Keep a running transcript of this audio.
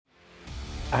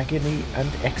agony and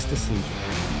ecstasy.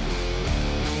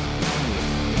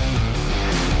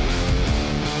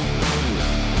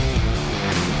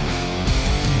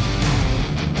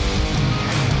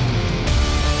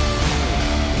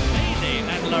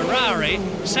 And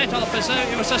Larari set off as though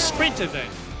it was a sprint event.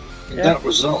 Yeah. That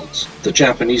result, the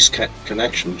Japanese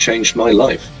connection, changed my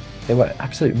life. They were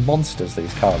absolute monsters,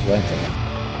 these cars, weren't they?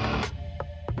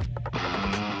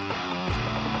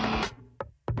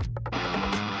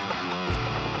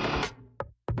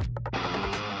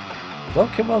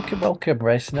 Welcome,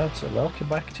 race notes, and welcome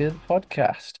back to the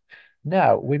podcast.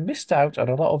 Now, we missed out on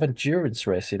a lot of endurance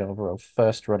racing over our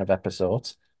first run of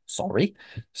episodes. Sorry.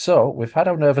 So, we've had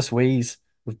our nervous wheeze,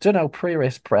 we've done our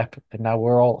pre-race prep, and now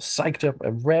we're all psyched up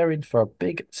and raring for a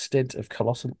big stint of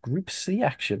colossal Group C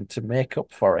action to make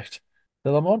up for it.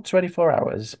 The Le Mans 24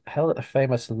 Hours, held at the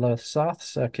famous Le Sarthe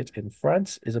circuit in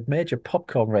France, is a major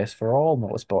popcorn race for all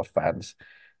motorsport fans.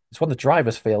 It's one the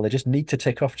drivers feel they just need to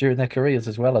tick off during their careers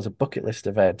as well as a bucket list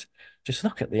event. Just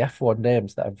look at the F1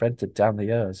 names that have rented down the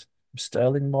years. From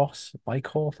Sterling Moss, Mike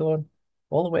Hawthorne,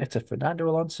 all the way to Fernando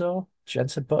Alonso,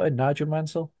 Jensen Button, Nigel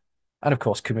Mansell, and of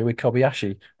course Kamui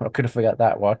Kobayashi. I'm not going to forget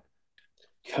that one.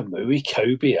 Kamui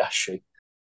Kobayashi.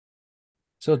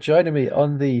 So joining me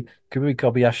on the Kamui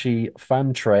Kobayashi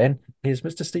fan train is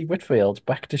Mr. Steve Whitfield,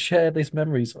 back to share these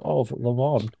memories of Le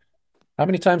Mans. How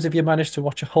many times have you managed to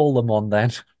watch a whole Le Mans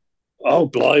then? Oh,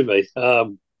 blimey. I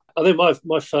think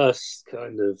my first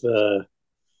kind of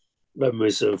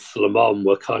memories of Le Mans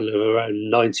were kind of around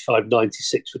 95,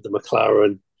 96 with the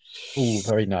McLaren. Oh,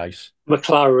 very nice.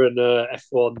 McLaren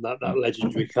F1, that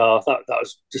legendary car. That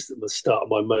was just at the start of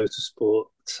my motorsport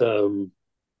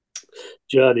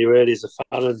journey, really, as a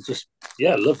fan. And just,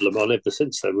 loved Le Mans ever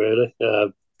since then, really.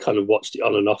 Kind of watched it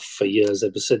on and off for years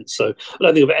ever since. So I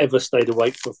don't think I've ever stayed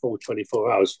awake for a full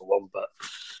 24 hours for one, but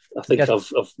I think I've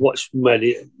watched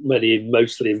many,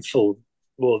 mostly in full,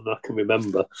 more than I can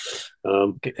remember.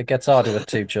 It gets harder with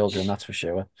two children, that's for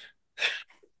sure.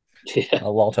 Yeah. A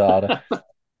lot harder.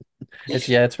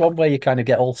 It's one where you kind of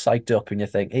get all psyched up and you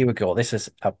think, here we go, this is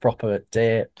a proper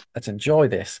day. Let's enjoy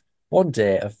this. One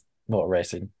day of motor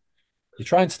racing. You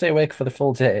try and stay awake for the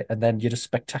full day, and then you just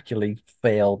spectacularly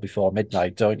fail before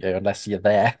midnight, don't you? Unless you're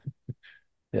there.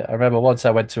 Yeah, I remember once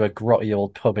I went to a grotty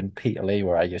old pub in Peterlee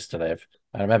where I used to live.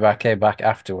 I remember I came back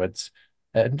afterwards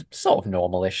at sort of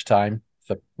normal-ish time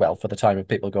for the time of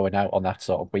people going out on that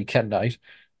sort of weekend night.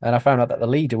 And I found out that the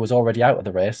leader was already out of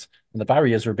the race and the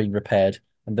barriers were being repaired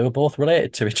and they were both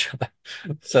related to each other.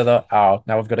 So that,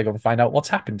 now I've got to go and find out what's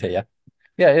happened here.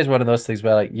 Yeah, it is one of those things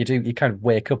where like you kind of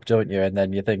wake up, don't you? And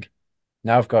then you think,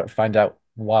 now I've got to find out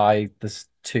why there's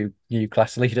two new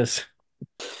class leaders.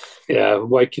 Yeah,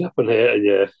 waking up in here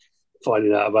and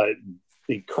finding out about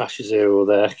big crashes here or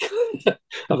there.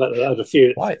 I've had a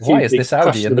few. Why is this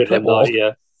Audi in the pit wall?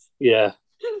 Yeah.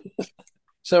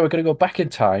 So we're going to go back in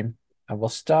time and we'll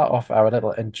start off our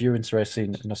little endurance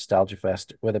racing nostalgia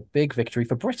fest with a big victory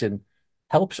for Britain,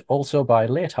 helped also by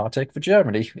late heartache for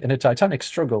Germany in a titanic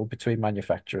struggle between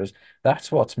manufacturers. That's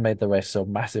what's made the race so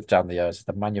massive down the years,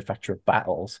 the manufacturer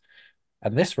battles.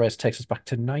 And this race takes us back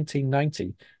to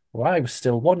 1990, where I was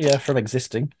still 1 year from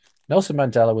existing. Nelson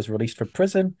Mandela was released from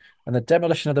prison, and the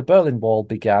demolition of the Berlin Wall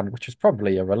began, which was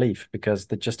probably a relief because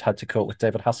they just had to cope with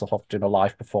David Hasselhoff doing a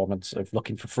live performance of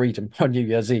Looking for Freedom on New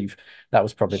Year's Eve. That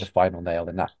was probably the final nail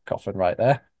in that coffin right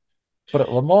there. But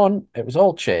at Le Mans, it was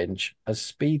all change as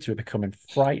speeds were becoming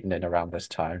frightening around this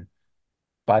time.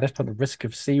 By this point, the risk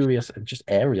of serious and just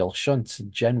aerial shunts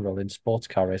in general in sports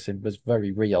car racing was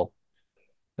very real.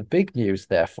 The big news,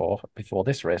 therefore, before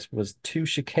this race was two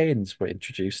chicanes were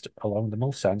introduced along the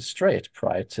Mulsanne Straight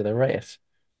prior to the race.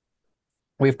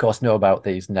 We, of course, know about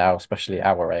these now, especially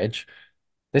our age.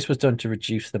 This was done to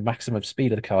reduce the maximum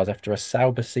speed of the cars after a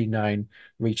Sauber C9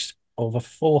 reached over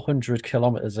 400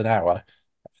 kilometers an hour.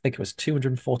 I think it was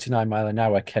 249 mile an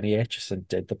hour Kenny Aitchison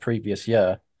did the previous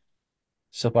year.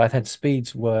 So by then,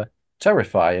 speeds were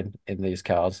terrifying in these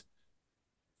cars.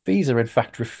 FISA, in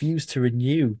fact, refused to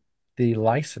renew the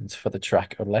license for the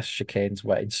track unless chicanes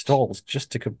were installed just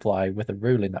to comply with a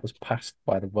ruling that was passed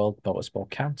by the World Motorsport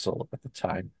Council at the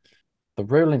time. The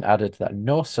ruling added that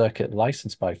no circuit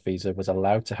licensed by FISA was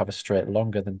allowed to have a straight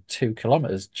longer than 2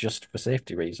 kilometers just for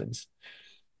safety reasons.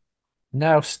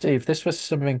 Now, Steve, this was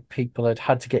something people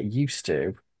had to get used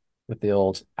to with the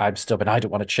old, I'm stubborn, I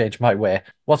don't want to change my way.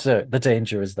 The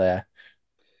danger is there.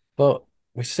 But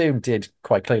we soon did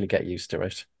quite clearly get used to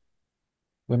it.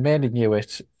 We mainly knew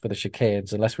it for the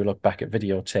chicanes, unless we look back at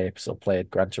videotapes or played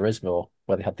Gran Turismo,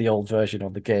 where they had the old version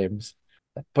on the games.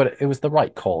 But it was the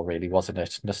right call, really, wasn't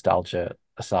it? Nostalgia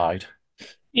aside.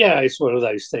 Yeah, it's one of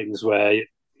those things where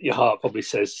your heart probably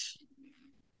says,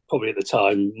 probably at the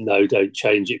time, no, don't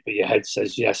change it, but your head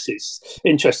says yes. It's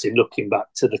interesting looking back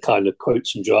to the kind of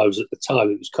quotes from drivers at the time.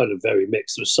 It was kind of very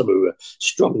mixed. There was some who were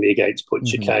strongly against put Hmm.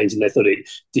 chicanes, and they thought it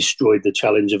destroyed the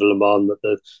challenge of Le Mans.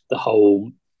 That the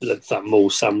whole that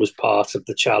Mulsanne was part of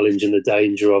the challenge and the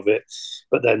danger of it.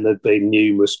 But then there'd been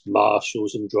numerous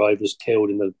marshals and drivers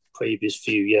killed in the previous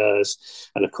few years,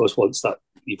 and of course, once that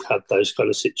you've had those kind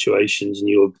of situations and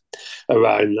you're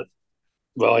around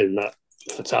riding that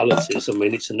fatalities, I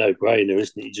mean, it's a no-brainer,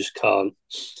 isn't it? You just can't.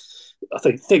 I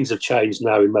think things have changed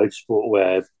now in motorsport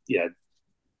where, yeah,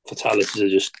 fatalities are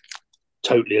just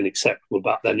totally unacceptable.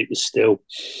 Back then, it was still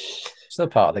Still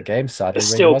part of the game, sadly,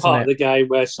 it's really, still wasn't part of it? the game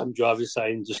where some drivers are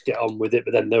saying just get on with it,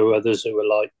 but then there were others who were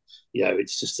like, yeah,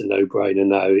 it's just a no-brainer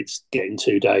now. It's getting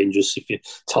too dangerous. If your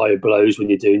tyre blows when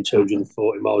you're doing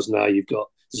 240 miles an hour, you've got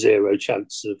zero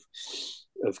chance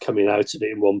of coming out of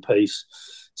it in one piece.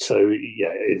 So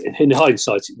yeah, in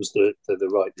hindsight, it was the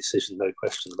right decision, no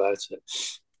question about it.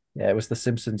 Yeah, it was the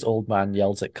Simpsons old man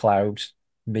yells at cloud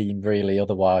meme, really,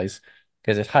 otherwise,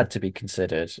 because it had to be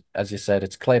considered. As you said,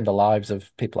 it's claimed the lives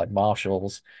of people like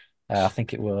marshals. I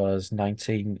think it was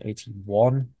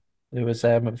 1981. There was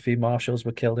a few marshals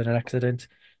were killed in an accident.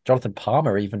 Jonathan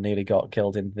Palmer even nearly got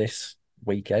killed in this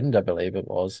weekend, I believe it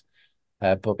was.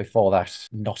 But before that,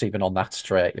 not even on that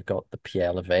straight, you've got the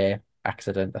Pierre Levay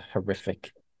accident, the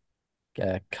horrific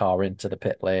car into the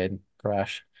pit lane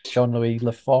crash. Jean-Louis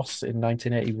Lafosse in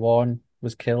 1981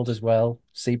 was killed as well.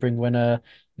 Sebring winner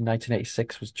in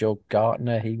 1986 was Joe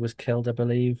Gartner. He was killed, I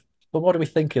believe. But what do we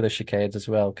think of the chicanes as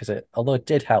well? Because although it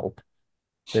did help,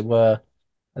 they were,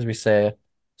 as we say,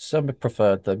 some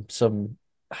preferred them, some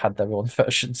had their own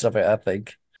versions of it, I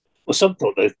think. Well, some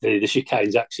thought that the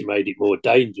chicanes actually made it more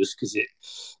dangerous because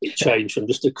it changed from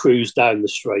just a cruise down the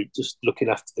straight, just looking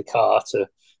after the car, to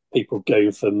people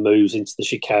going for moves into the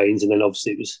chicanes, and then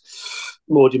obviously it was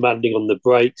more demanding on the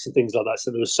brakes and things like that.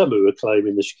 So there was some who were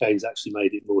claiming the chicanes actually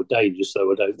made it more dangerous.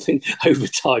 Though I don't think over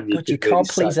time you God, you could really can't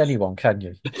say please anyone, can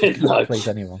you? You just can't no. please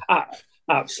anyone.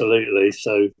 Absolutely.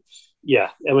 So yeah,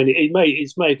 I mean,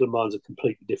 it's made Le Mans a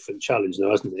completely different challenge now,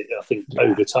 hasn't it? I think Yeah.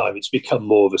 over time it's become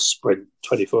more of a sprint,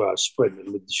 24-hour sprint,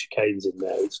 and with the chicanes in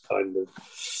there, it's kind of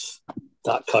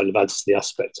that kind of adds to the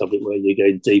aspect of it where you're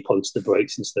going deep onto the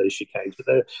brakes into those chicanes.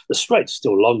 But the straights are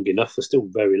still long enough. They're still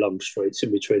very long straights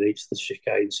in between each of the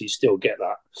chicanes, so you still get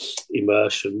that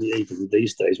immersion even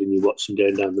these days when you watch them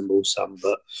going down the Mulsanne.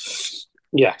 But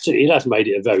yeah, so it has made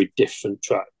it a very different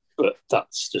track. But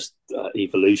that's just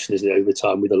evolution, isn't it? Over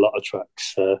time, with a lot of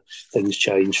tracks, things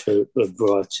change for a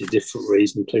variety of different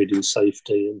reasons, including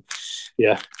safety. And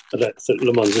yeah, I don't think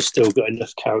Le Mans has still got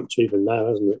enough character even now,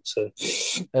 hasn't it?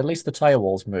 So At least the tire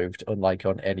walls moved, unlike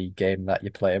on any game that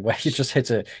you play, where you just hit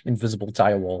an invisible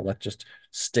tire wall that just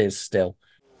stays still.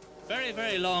 Very,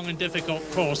 very long and difficult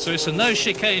courses, and those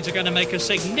chicanes are going to make a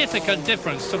significant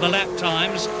difference to the lap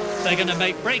times. They're going to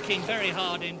make braking very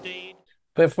hard indeed.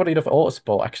 But funny enough,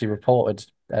 Autosport actually reported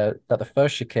that the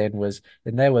first chicane was,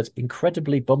 in their words,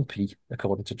 incredibly bumpy,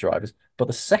 according to drivers, but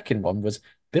the second one was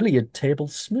billiard table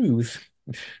smooth.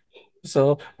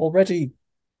 So already,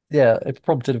 yeah, it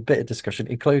prompted a bit of discussion,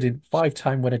 including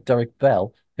five-time winner Derek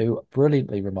Bell, who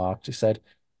brilliantly remarked, he said,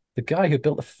 the guy who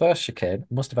built the first chicane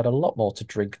must have had a lot more to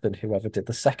drink than whoever did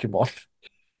the second one.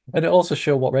 And it also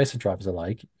showed what racing drivers are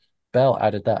like. Bell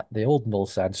added that the old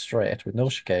Mulsanne straight with no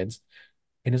chicanes,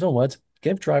 in his own words,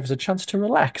 gave drivers a chance to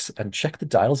relax and check the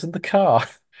dials in the car.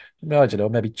 No, I don't know,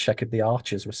 maybe check if the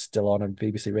arches were still on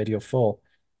BBC Radio 4.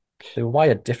 They were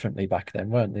wired differently back then,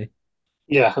 weren't they?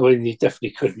 yeah, I mean, you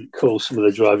definitely couldn't call some of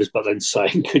the drivers back then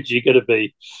saying, "Could you going to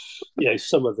be,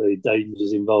 some of the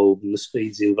dangers involved and the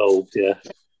speeds involved." Yeah,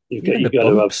 Even the you've got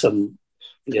to have bumps. some,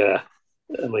 yeah.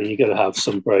 I mean, you've got to have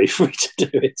some bravery to do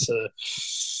it.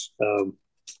 Um,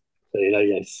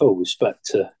 yeah, full respect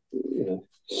to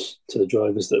to the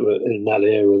drivers that were in that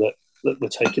era that were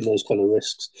taking those kind of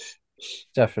risks.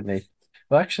 Definitely.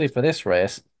 Well, actually, for this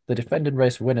race, the defending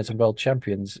race winners and world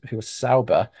champions who were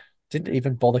Sauber didn't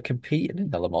even bother competing in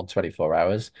the Le Mans 24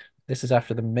 hours. This is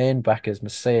after the main backers,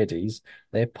 Mercedes,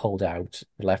 they pulled out,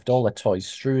 left all their toys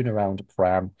strewn around a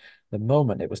pram the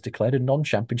moment it was declared a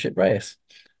non-championship race.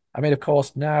 I mean, of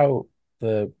course, now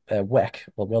the WEC,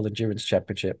 or World Endurance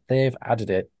Championship, they've added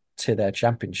it to their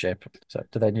championship, so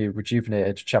to their new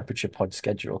rejuvenated championship point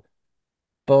schedule.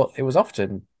 But it was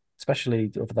often,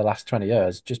 especially over the last 20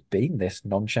 years, just been this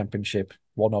non-championship,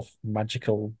 one-off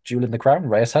magical jewel in the crown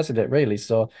race, hasn't it, really?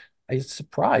 So I was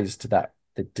surprised that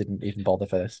they didn't even bother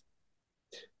for this.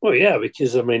 Well, yeah,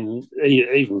 because I mean,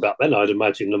 even back then, I'd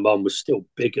imagine Le Mans was still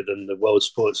bigger than the World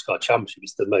Sports Car Championship.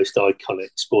 It's the most iconic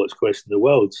sports race in the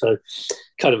world. So,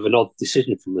 kind of an odd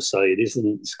decision for Mercedes,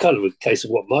 and it's kind of a case of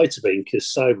what might have been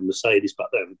because Sauber Mercedes back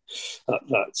then,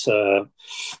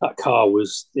 that car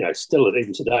was, still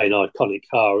even today an iconic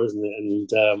car, isn't it?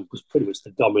 And was pretty much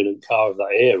the dominant car of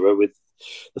that era with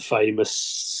the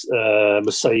famous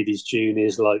Mercedes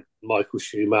juniors like Michael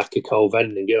Schumacher, Cole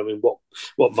Vending. I mean,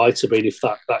 what might have been if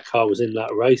that car was in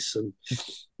that race, and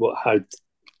what how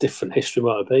different history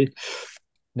might have been.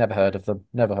 Never heard of them.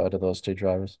 Never heard of those two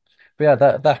drivers. But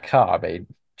yeah, that car, I mean,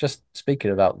 just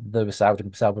speaking about the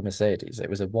Sauber Mercedes, it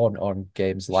was a one on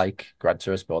games like Gran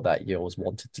Turismo that you always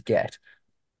wanted to get.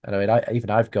 And I mean,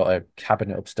 I've got a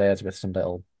cabinet upstairs with some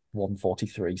little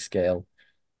 143 scale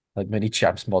like mini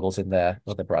champs models in there.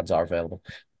 Other brands are available.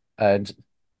 And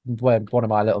when one of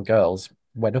my little girls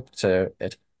went up to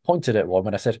it, pointed at one,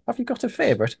 and I said, "Have you got a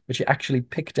favorite?" And she actually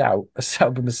picked out a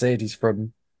Sauber Mercedes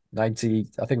from I think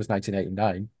it was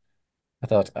 1989. I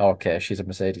thought, oh, okay, she's a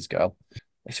Mercedes girl.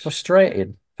 It's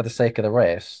frustrating for the sake of the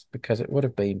race because it would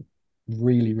have been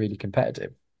really, really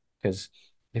competitive because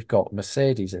you've got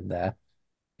Mercedes in there,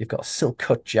 you've got a silk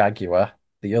cut Jaguar,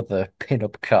 the other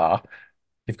pin-up car.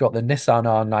 You've got the Nissan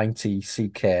R90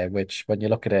 CK, which when you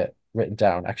look at it written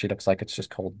down, actually looks like it's just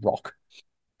called Rock.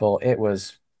 But it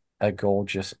was a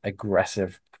gorgeous,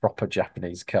 aggressive, proper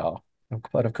Japanese car.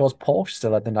 But of course, Porsche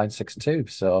still had the 962.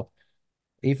 So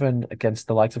even against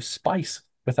the likes of Spice,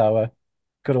 with our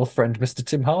good old friend Mr.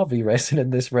 Tim Harvey racing in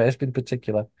this race in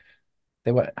particular,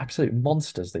 they were absolute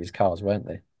monsters, these cars, weren't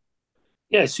they?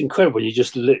 Yeah, it's incredible. You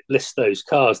just list those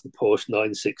cars: the Porsche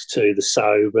 962, the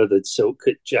Sauber, the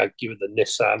Silkit Jaguar, the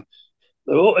Nissan.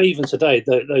 They're all, even today,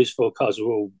 those four cars are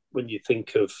all, when you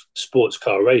think of sports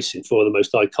car racing, four of the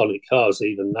most iconic cars.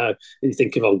 Even now, when you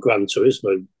think of on Gran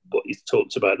Turismo, what you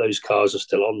talked about, those cars are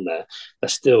still on there. They're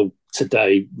still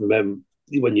today. Remember,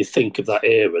 when you think of that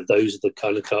era, those are the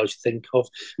kind of cars you think of.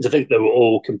 And to think they were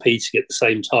all competing at the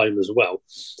same time as well.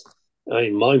 I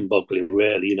mean, mind-boggling,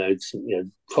 really.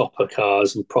 Proper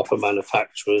cars and proper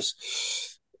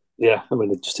manufacturers. Yeah, I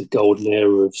mean, just a golden era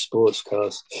of sports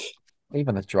cars.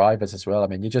 Even the drivers as well. I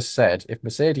mean, you just said if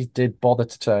Mercedes did bother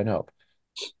to turn up,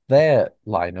 their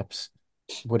lineups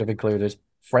would have included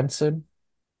Frentzen,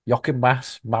 Jochen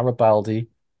Mass, Marabaldi,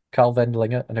 Carl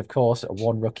Wendlinger, and of course,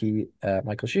 one rookie,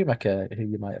 Michael Schumacher, who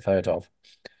you might have heard of.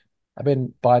 I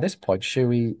mean, by this point,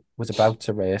 Shuey was about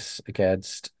to race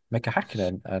against Mika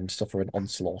Hakkinen and suffer an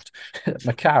onslaught.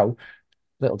 Macau,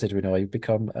 little did we know, he'd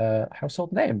become a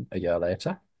household name a year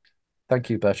later. Thank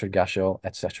you, Bertrand Gachot,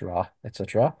 etc.,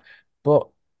 etc. But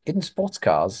in sports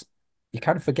cars, you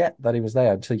kind of forget that he was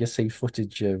there until you see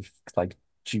footage of like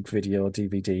Duke video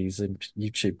DVDs and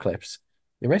YouTube clips.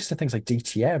 He raced in things like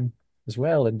DTM as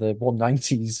well in the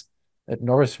 190s at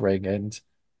Norris Ring, and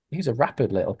he was a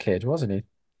rapid little kid, wasn't he?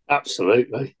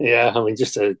 Absolutely. Yeah. I mean,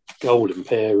 just a golden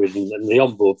period and the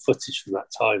onboard footage from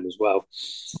that time as well.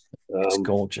 It's Um,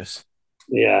 gorgeous.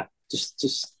 yeah.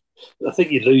 Just, I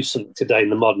think you lose something today in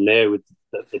the modern era with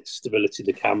the stability of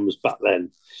the cameras back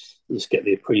then. You just get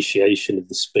the appreciation of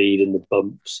the speed and the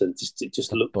bumps, and it just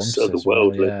The looks bumps as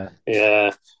well, otherworldly. yeah.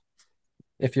 Yeah.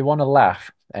 If you want to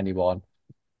laugh, anyone,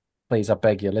 please, I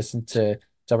beg you, listen to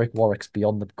Derek Warwick's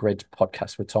Beyond the Grid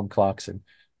podcast with Tom Clarkson,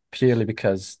 purely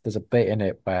because there's a bit in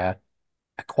it where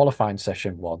a qualifying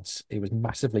session once, he was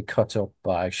massively cut up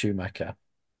by Schumacher,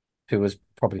 who was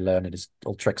probably learning his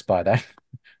old tricks by then.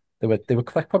 They were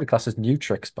probably classed as new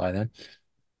tricks by then.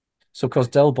 So of course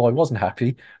Del Boy wasn't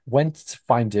happy, went to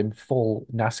find him full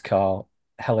NASCAR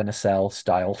Hell in a Cell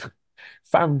style,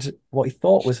 found what he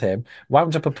thought was him,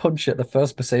 wound up a punch at the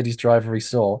first Mercedes driver he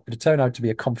saw, but it turned out to be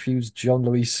a confused John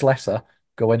Louis Slesser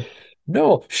going,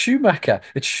 "No, Schumacher,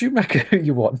 it's Schumacher who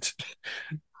you want."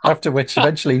 After which,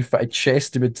 eventually, I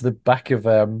chased him into the back of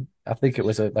I think it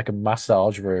was like a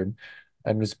massage room,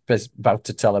 and was about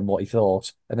to tell him what he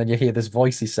thought. And then you hear this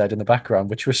voice he said in the background,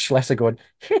 which was Schlesser going,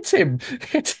 "Hit him,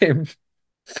 hit him."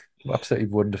 Absolutely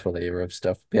wonderful era of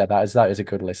stuff. But yeah, that is a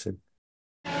good listen.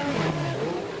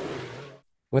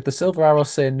 With the Silver Arrow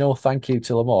saying no thank you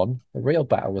to Le Mans, the real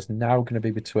battle was now going to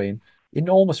be between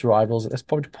enormous rivals at this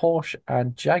point, Porsche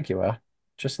and Jaguar,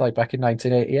 just like back in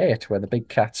 1988, when the big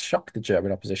cats shocked the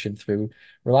German opposition through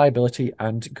reliability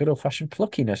and good old-fashioned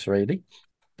pluckiness, really.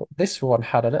 But this one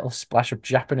had a little splash of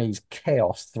Japanese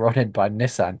chaos thrown in by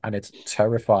Nissan and its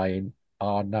terrifying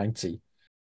R90.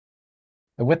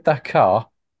 And with that car,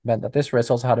 meant that this race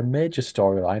also had a major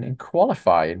storyline in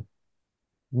qualifying.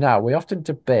 Now, we often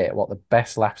debate what the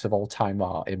best laps of all time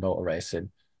are in motor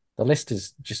racing. The list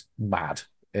is just mad.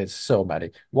 It's so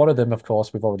many. One of them, of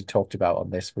course, we've already talked about on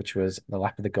this, which was the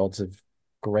lap of the gods of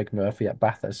Greg Murphy at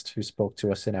Bathurst, who spoke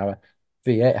to us in our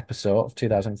V8 episode of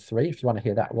 2003. If you want to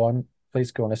hear that one,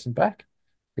 please go and listen back.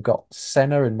 We've got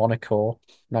Senna in Monaco,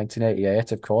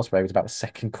 1988, of course, where he was about a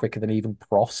second quicker than even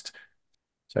Prost.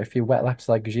 So a few wet laps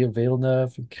like Gilles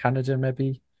Villeneuve in Canada,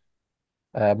 maybe.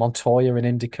 Montoya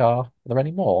in IndyCar. Are there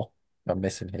any more I'm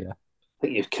missing here? I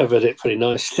think you've covered it pretty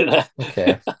nicely there.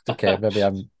 Okay, okay, maybe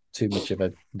I'm too much of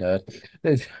a nerd.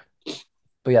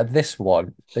 But yeah, this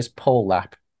one, this pole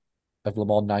lap of Le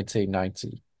Mans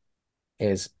 1990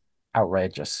 is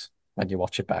outrageous when you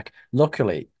watch it back.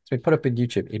 Luckily, it's been put up in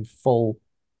YouTube in full,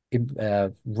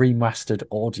 remastered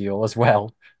audio as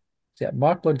well. So yeah,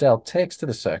 Mark Blundell takes to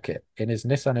the circuit in his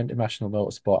Nissan International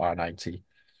Motorsport R90,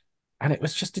 and it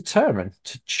was just determined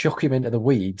to chuck him into the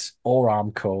weeds or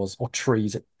armcores or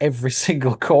trees at every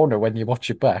single corner when you watch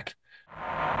it back.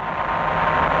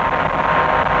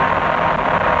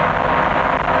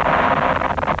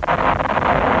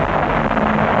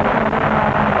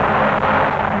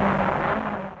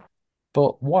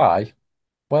 But why?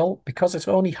 Well, because it's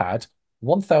only had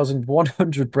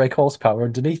 1,100 brake horsepower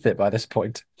underneath it by this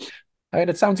point. I mean,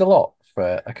 it sounds a lot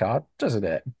for a car, doesn't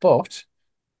it? But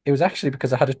it was actually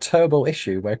because I had a turbo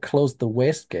issue where I closed the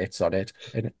wastegates on it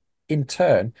and in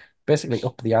turn basically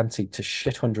upped the ante to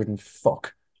shit hundred and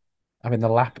fuck. I mean, the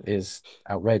lap is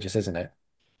outrageous, isn't it?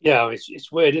 Yeah,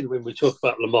 it's weird, isn't it, when we talk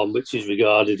about Le Mans, which is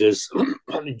regarded as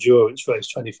an endurance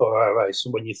race, 24-hour race.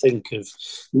 And when you think of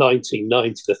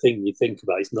 1990, the thing you think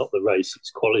about is not the race, it's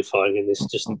qualifying in this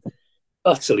just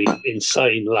utterly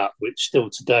insane lap, which still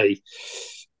today,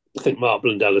 I think Mark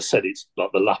Blundell has said it's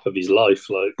like the lap of his life.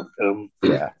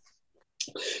 Yeah.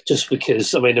 Just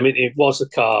because, I mean, it was a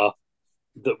car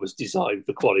that was designed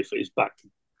for qualifiers back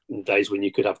in days when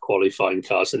you could have qualifying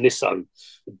cars. And Nissan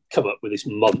had come up with this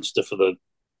monster for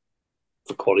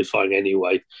qualifying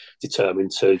anyway,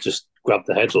 determined to just grab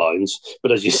the headlines.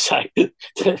 But as you say,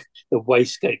 the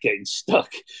wastegate getting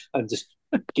stuck and just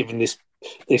giving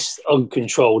this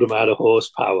uncontrolled amount of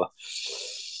horsepower.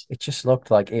 It just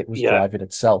looked like it was Yeah, driving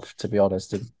itself, to be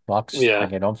honest, and Mark's just yeah.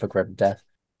 hanging on for grim death.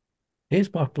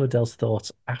 Here's Mark Blundell's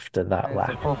thoughts after that It's a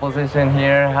lap. pole position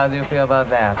here. How do you feel about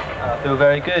that? I feel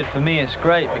very good. For me, it's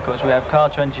great because we have car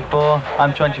 24.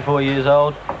 I'm 24 years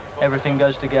old. Everything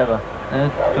goes together.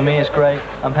 For me, it's great.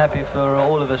 I'm happy for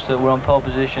all of us that we're on pole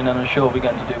position, and I'm sure we're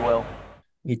going to do well.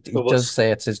 He But does what's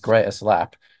say it's his greatest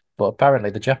lap, but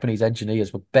apparently the Japanese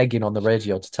engineers were begging on the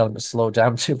radio to tell him to slow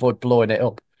down to avoid blowing it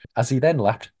up, as he then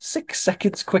lapped 6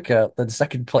 seconds quicker than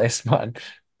second place man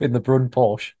in the Brun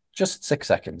Porsche. Just 6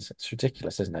 seconds. It's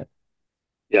ridiculous, isn't it?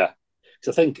 Yeah,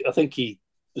 because I think he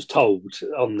was told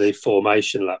on the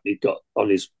formation lap he got on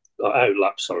his out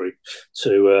lap, sorry,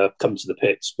 to come to the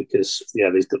pits because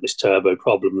they've got this turbo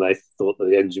problem. They thought that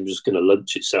the engine was just going to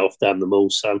lunch itself down the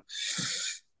Mulsanne,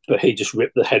 but he just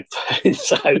ripped the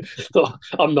headphones out. Thought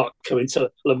I'm not coming to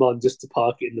Le Mans just to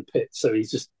park it in the pit, so he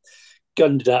just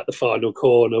gunned it out the final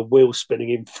corner, wheel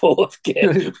spinning in fourth gear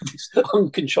with this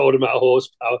uncontrolled amount of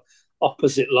horsepower,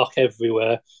 opposite lock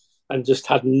everywhere, and just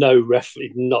had no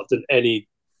referee, not done any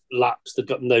laps. They've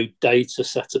got no data,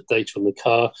 setup data on the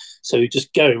car. So you're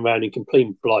just going around in complete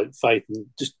blind faith and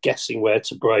just guessing where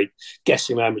to brake,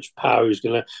 guessing how much power he was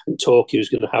going to and torque he was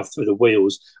going to have through the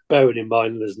wheels. Bearing in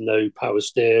mind there's no power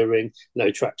steering,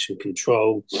 no traction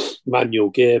control,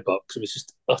 manual gearbox. It's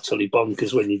just utterly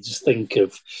bonkers when you just think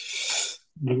of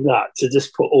that to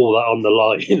just put all that on the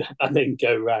line and then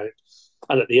go round.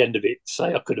 And at the end of it,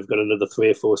 say I could have got another 3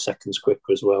 or 4 seconds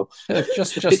quicker as well.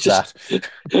 Just It's just just,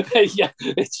 that. yeah,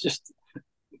 it's just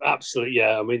absolutely,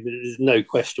 yeah. I mean, there's no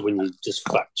question when you just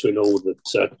factor in all the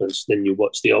circumstances, then you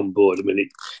watch the onboard. I mean,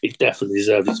 it definitely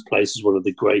deserves its place as one of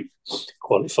the great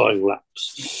qualifying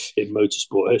laps in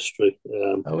motorsport history.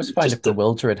 I always find it Just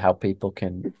bewildering how people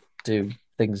can do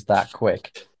things that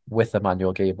quick with a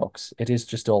manual gearbox. It is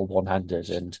just all one-handed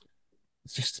and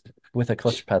it's just with a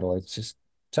clutch pedal, it's just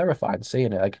terrifying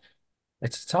seeing it. Like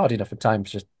it's hard enough at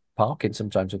times just parking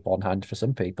sometimes with one hand for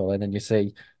some people, and then you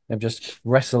see them just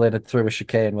wrestling it through a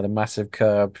chicane with a massive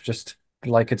curb, just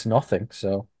like it's nothing.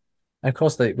 So, and of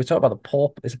course, we talk about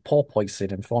it's a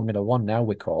porpoising in Formula One now,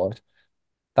 we call it.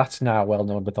 That's now well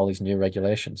known with all these new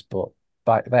regulations, but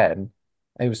back then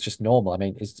it was just normal. I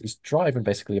mean, he's driving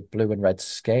basically a blue and red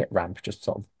skate ramp, just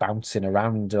sort of bouncing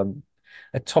around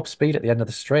at top speed at the end of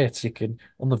the straight. You can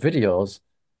on the videos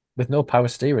with no power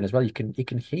steering as well. You can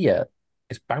hear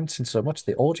it's bouncing so much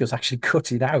the audio's actually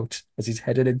cutting out as he's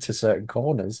heading into certain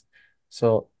corners.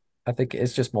 So I think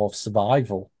it's just more of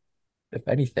survival, if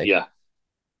anything. yeah,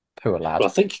 Poor Well, lad. I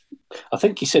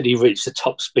think he said he reached the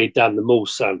top speed down the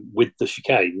Mulsanne with the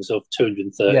chicanes of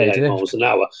Yeah, he 238 did. miles an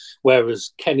hour,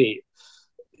 whereas Kenny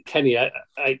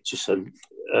Aitchison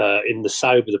in the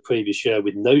Sauber the previous year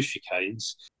with no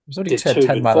chicanes It was only did turned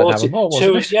 10 mile an hour 240, more,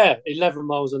 wasn't it? yeah, 11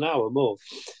 miles an hour more.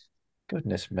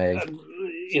 Goodness me. Um,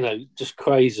 just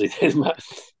crazy.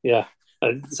 Yeah.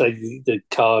 And so the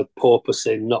car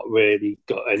porpoising, not really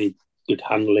got any good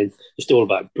handling. Just all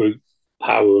about brute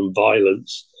power and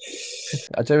violence.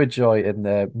 I do enjoy in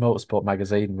the Motorsport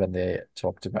magazine when they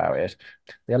talked about it.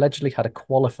 They allegedly had a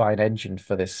qualifying engine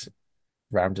for this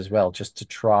round as well, just to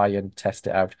try and test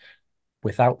it out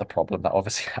without the problem that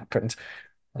obviously happened.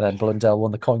 And then Blundell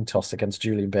won the coin toss against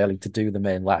Julian Bailey to do the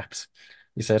main laps.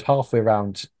 He said halfway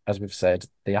around, as we've said,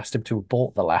 they asked him to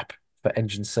abort the lap for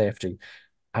engine safety.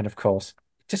 And of course,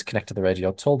 disconnected the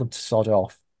radio, told them to sod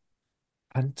off.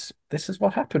 And this is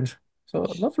what happened. So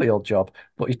lovely old job.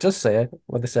 But he does say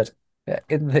when they said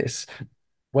in this,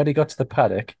 when he got to the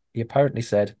paddock, he apparently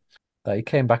said that he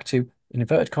came back to, in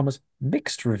inverted commas,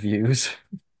 mixed reviews.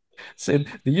 Saying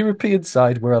the European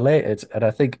side were elated and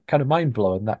I think kind of mind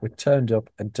blowing that we'd turned up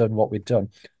and done what we'd done.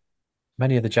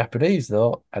 Many of the Japanese,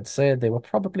 though, I'd say they were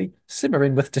probably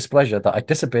simmering with displeasure that I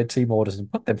disobeyed team orders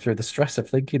and put them through the stress of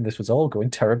thinking this was all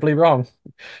going terribly wrong.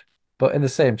 But in the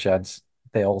same chance,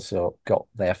 they also got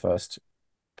their first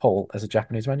pole as a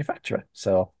Japanese manufacturer.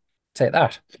 So take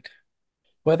that.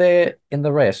 Were they in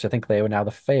the race? Do you think they were now the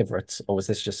favourites, or was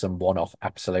this just some one-off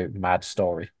absolute mad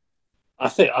story? I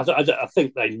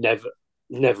think they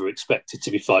never expected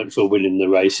to be fighting for winning the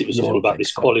race. It was You all don't about think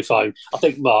this so? qualifying. I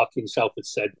think Mark himself had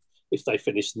said if they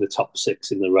finished in the top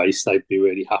six in the race, they'd be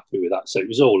really happy with that. So it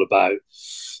was all about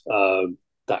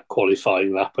that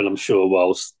qualifying lap. And I'm sure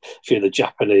whilst a few of the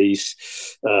Japanese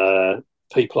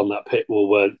people on that pit wall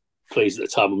weren't pleased at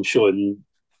the time, I'm sure in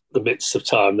the midst of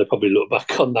time they probably look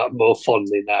back on that more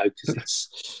fondly now because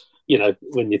it's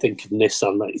when you think of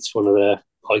Nissan, it's one of their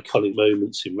iconic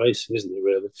moments in racing, isn't it?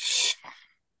 Really.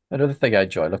 Another thing I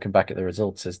enjoy looking back at the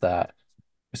results is that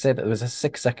we say that there was a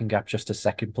 6 second gap just to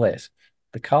second place.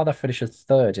 The car that finishes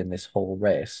third in this whole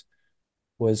race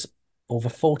was over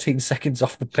 14 seconds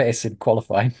off the pace in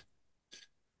qualifying.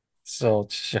 So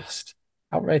just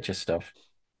outrageous stuff.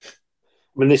 I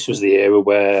mean, this was the era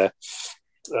where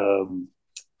um,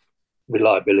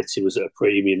 reliability was at a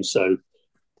premium. So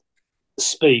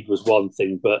speed was one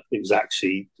thing, but it was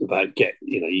actually about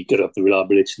you got to have the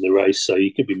reliability in the race. So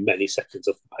you could be many seconds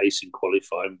off the pace in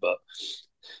qualifying, but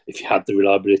if you had the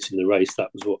reliability in the race, that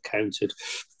was what counted.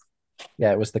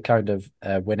 Yeah, it was the kind of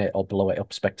win it or blow it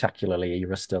up spectacularly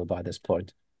era still by this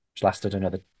point, which lasted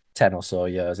another 10 or so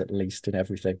years at least in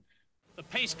everything. The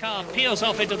pace car peels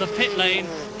off into the pit lane.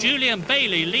 Julian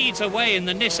Bailey leads away in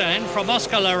the Nissan from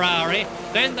Oscar Larari.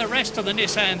 Then the rest of the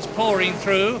Nissans pouring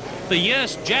through. The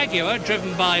Yerst Jaguar,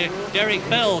 driven by Derek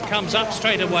Bell, comes up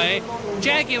straight away.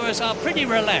 Jaguars are pretty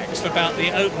relaxed about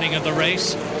the opening of the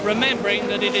race, remembering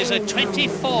that it is a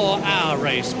 24-hour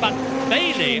race. But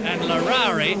Bailey and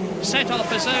Larari set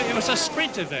off as though it was a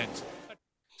sprint event.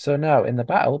 So now in the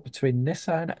battle between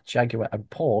Nissan, Jaguar, and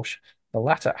Porsche, the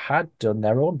latter had done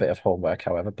their own bit of homework,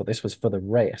 however, but this was for the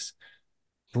race.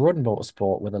 Brun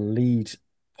Motorsport with a lead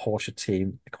Porsche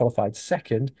team qualified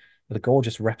second with a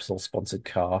gorgeous Repsol sponsored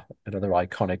car, another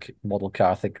iconic model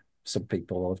car I think some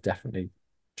people have definitely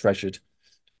treasured.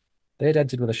 They'd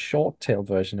entered with a short tail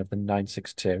version of the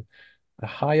 962, a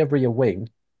higher rear wing,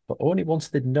 but only once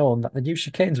they'd known that the new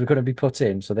chicanes were going to be put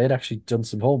in, so they'd actually done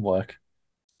some homework.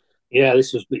 Yeah, it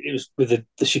was with the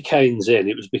chicanes in.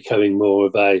 It was becoming more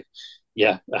of a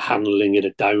handling in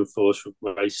a downforce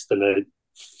race than a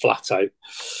flat out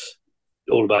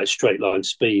all about straight line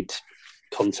speed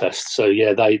contest. So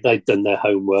yeah, they'd done their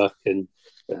homework, and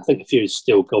I think a few had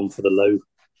still gone for the low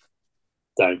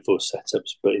downforce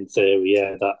setups. But in theory,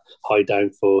 yeah, that higher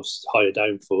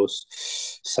downforce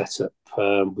setup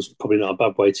was probably not a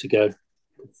bad way to go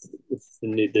with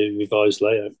the revised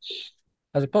layout.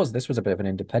 I suppose this was a bit of an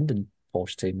independent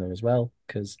Porsche team though as well,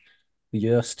 because the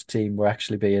Yerst team were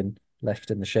actually being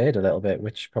left in the shade a little bit,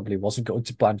 which probably wasn't going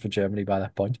to plan for Germany by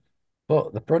that point.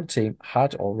 But the Brunt team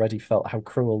had already felt how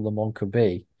cruel Le Mans could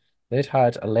be. They'd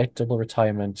had a late double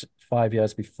retirement 5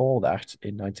 years before that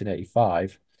in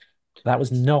 1985. That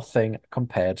was nothing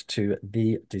compared to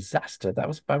the disaster that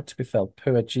was about to befall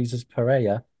poor Jesus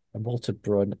Pereira and Walter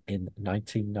Brun in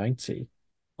 1990.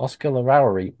 Oscar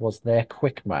Larrauri was their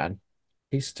quick man.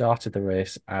 He started the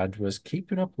race and was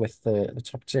keeping up with the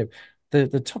top two.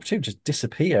 The top two just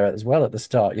disappear as well at the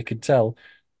start. You could tell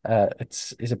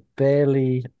it's is it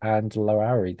Bailey and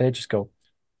Larrauri. They just go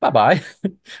bye bye.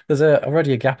 There's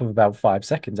already a gap of about 5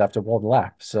 seconds after one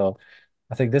lap. So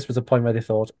I think this was a point where they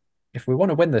thought, if we want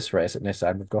to win this race at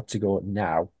Nissan, we've got to go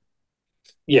now.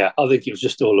 Yeah, I think it was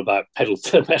just all about pedal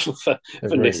to metal It for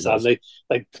really Nissan. was.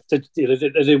 They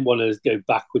didn't want to go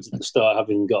backwards at the start,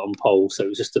 having got on pole. So it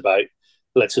was just about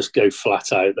let's just go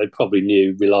flat out. They probably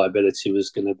knew reliability was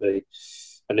going to be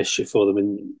an issue for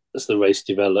them as the race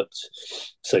developed.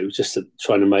 So it was just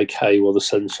trying to make hay while the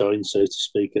sun shines, so to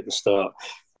speak, at the start.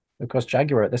 Of course,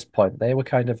 Jaguar at this point, they were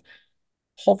kind of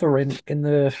hovering in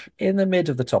the mid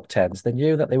of the top tens. They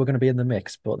knew that they were going to be in the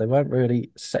mix, but they weren't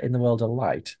really setting the world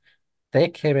alight. They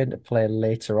came into play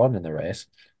later on in the race.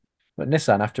 But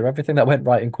Nissan, after everything that went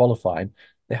right in qualifying,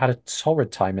 they had a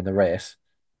torrid time in the race.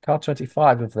 Car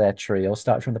 25 of their trio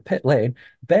started from the pit lane,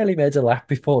 barely made a lap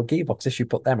before gearbox issue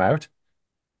put them out.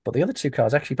 But the other two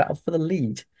cars actually battled for the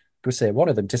lead. Could say one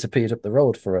of them disappeared up the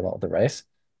road for a lot of the race.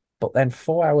 But then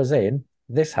 4 hours in,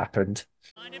 this happened.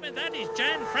 And that is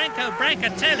Gianfranco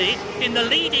Brancatelli in the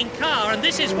leading car, and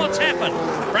this is what's happened.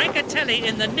 Brancatelli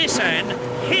in the Nissan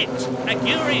hit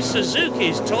Aguri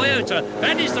Suzuki's Toyota.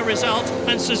 That is the result,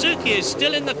 and Suzuki is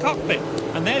still in the cockpit.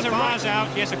 And there's a rise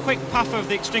out, yes, a quick puff of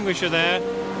the extinguisher there.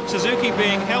 Suzuki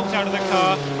being helped out of the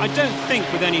car. I don't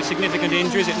think with any significant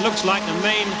injuries. It looks like the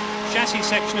main chassis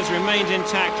section has remained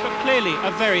intact, but clearly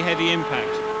a very heavy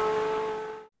impact.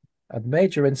 A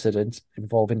major incident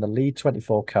involving the lead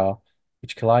 24 car,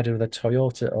 which collided with a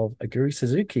Toyota of Aguri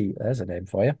Suzuki. There's a name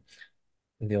for you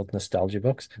in the old nostalgia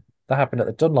books. That happened at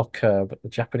the Dunlop curb. The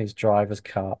Japanese driver's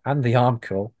car and the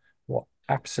Armco were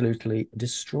absolutely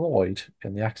destroyed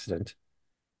in the accident.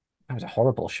 That was a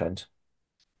horrible shunt.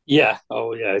 Yeah,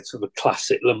 oh yeah, it's sort of a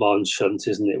classic Le Mans shunt,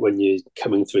 isn't it? When you're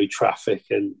coming through traffic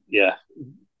and yeah,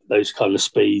 those kind of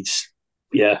speeds.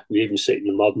 Yeah, we even see it in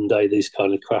the modern day, these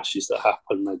kind of crashes that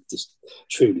happen, they're just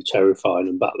truly terrifying.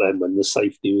 And back then, when the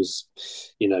safety was,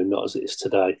 not as it is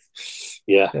today,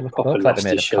 yeah, They proper look like they nasty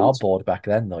made of shunt. cardboard back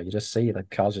then, though. You just see the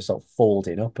cars just sort of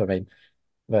folding up. I mean,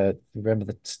 remember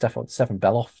the Stefan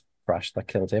Beloff crash that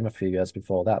killed him a few years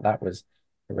before that? That was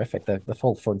horrific. The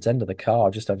full front end of the car,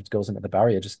 just as it goes into the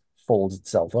barrier, just folds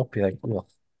itself up. You think, ugh,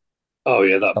 Oh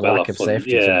yeah, that the lack Beloff of one,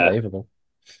 safety is unbelievable.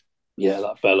 yeah,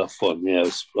 that Beloff one, yeah, it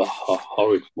was a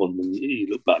horrid one. When you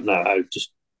look back now, how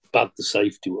just bad the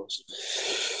safety was.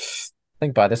 I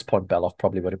think by this point, Beloff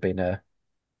probably would have been a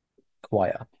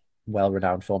quite a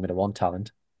well-renowned Formula One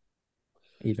talent,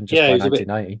 even just Yeah, by he was a bit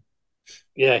 1990.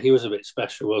 Yeah, he was a bit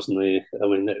special, wasn't he? I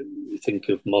mean, you think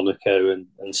of Monaco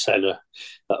and Senna,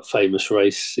 that famous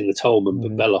race in the Tolman,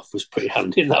 but Mhm. Beloff was pretty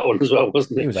handy in that one as well,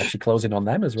 wasn't He was actually closing on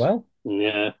them as well. he?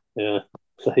 Yeah, yeah.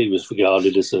 So he was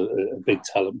regarded as a big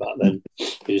talent back then.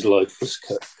 His life was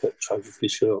cut tragically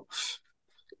short.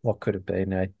 What could have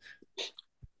been, eh?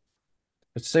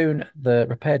 But soon, the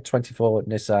repaired 24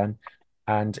 Nissan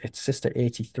and its sister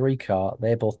 83 car,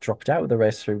 they both dropped out of the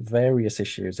race through various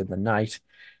issues in the night,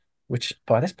 which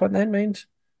by this point then meant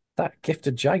that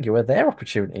gifted Jaguar their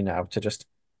opportunity now to just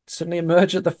suddenly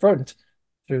emerge at the front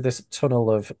through this tunnel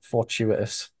of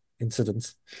fortuitous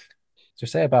incidents. To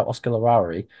say about Oscar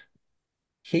Larari,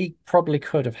 he probably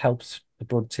could have helped the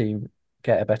Brun team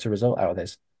get a better result out of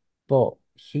this, but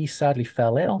he sadly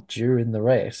fell ill during the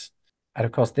race. And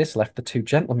of course, this left the two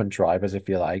gentlemen drivers, if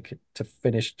you like, to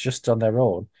finish just on their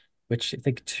own, which I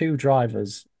think two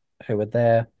drivers who were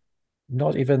there,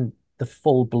 not even the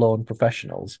full-blown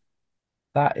professionals.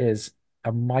 That is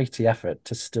a mighty effort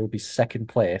to still be second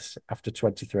place after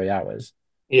 23 hours.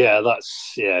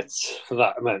 It's for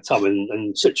that amount of time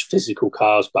and such physical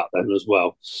cars back then as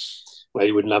well, where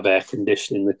you wouldn't have air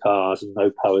conditioning in the cars and no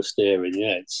power steering.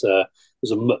 Yeah, it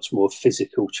was a much more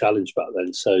physical challenge back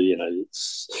then. So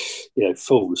it's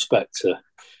full respect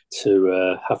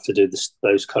to have to do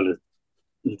those kind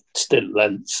of stint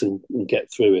lengths and get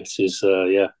through it is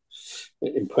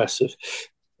impressive.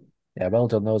 Yeah, well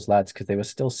done those lads, because they were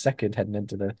still second heading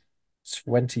into the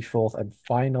 24th and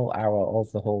final hour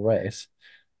of the whole race.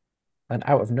 And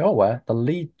out of nowhere, the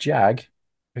lead Jag,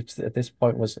 which at this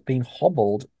point was being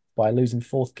hobbled by losing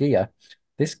fourth gear,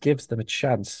 this gives them a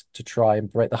chance to try and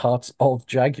break the hearts of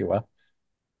Jaguar.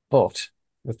 But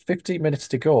with 15 minutes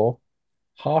to go,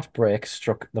 heartbreak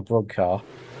struck the Brun car.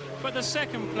 But the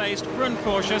second-placed Brun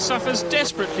Porsche suffers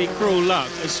desperately cruel luck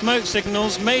as smoke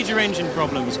signals major engine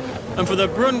problems. And for the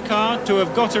Brun car to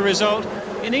have got a result,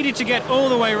 it needed to get all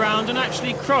the way round and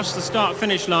actually cross the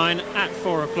start-finish line at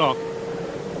 4 o'clock.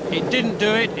 It didn't do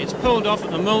it, it's pulled off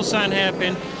at the Mulsanne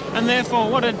hairpin, and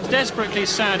therefore what a desperately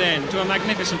sad end to a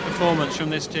magnificent performance from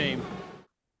this team.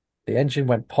 The engine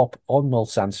went pop on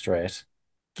Mulsanne straight,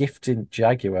 gifting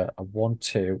Jaguar a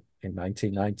 1-2 in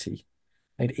 1990.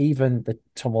 And even the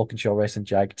Tom Walkinshaw Racing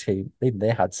Jag team, even they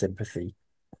had sympathy.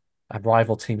 and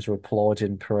rival teams were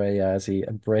applauding Pereira as he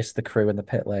embraced the crew in the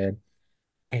pit lane.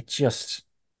 It just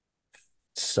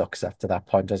sucks after that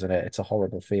point, doesn't it? It's a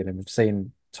horrible feeling. We've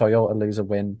seen Toyota lose a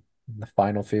win in the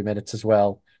final few minutes as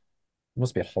well. It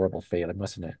must be a horrible feeling,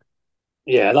 mustn't it?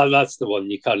 Yeah, that's the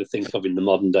one you kind of think of in the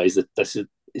modern days. That this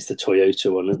is the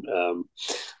Toyota one,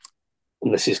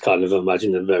 and this is kind of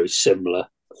imagine a very similar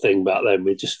thing back then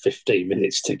with just 15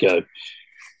 minutes to go.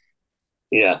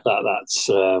 Yeah, that's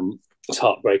as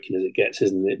heartbreaking as it gets,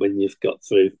 isn't it? When you've got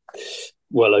through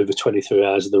well over 23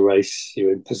 hours of the race,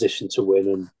 you're in position to win,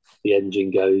 and the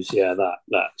engine goes. Yeah,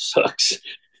 that sucks.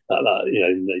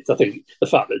 I think the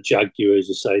fact that Jaguar, as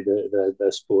you say,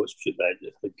 they're sportsmanship, I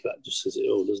think that just says it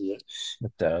all, doesn't it?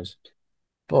 It does.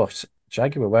 But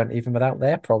Jaguar weren't even without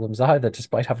their problems either,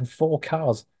 despite having four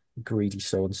cars. Greedy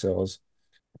so-and-sos.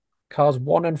 Cars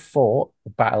one and four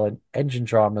were battling engine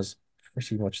dramas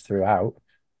pretty much throughout.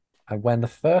 And when the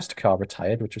first car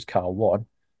retired, which was car one,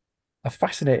 a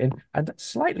fascinating and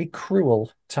slightly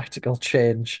cruel tactical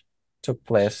change took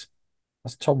place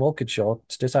as Tom Walkinshaw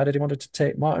decided he wanted to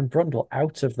take Martin Brundle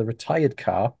out of the retired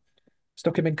car,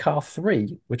 stuck him in car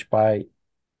three, which by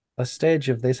the stage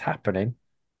of this happening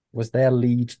was their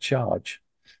lead charge.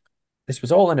 This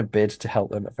was all in a bid to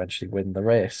help them eventually win the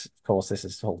race. Of course, this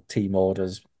is whole team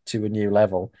orders to a new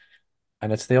level.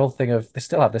 And it's the old thing of they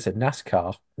still have this in NASCAR,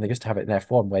 and they used to have it in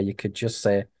F1 where you could just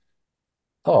say,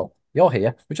 "Oh, you're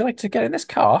here. Would you like to get in this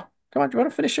car? Come on, do you want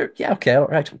to finish it? Yeah, okay, all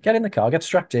right. Get in the car, get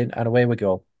strapped in, and away we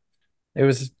go." It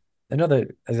was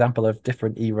another example of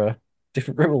different era,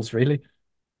 different rules, really.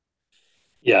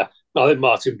 Yeah, I think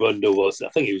Martin Brundle was. I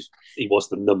think he was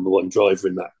the number one driver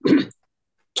in that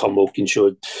Tom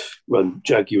Walkinshaw run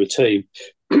Jaguar team.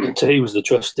 So he was the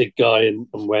trusted guy, and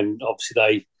when obviously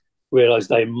they realised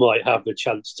they might have a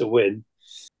chance to win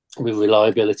with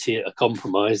reliability at a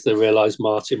compromise, they realised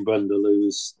Martin Brundle,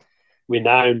 who's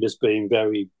renowned as being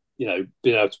very, being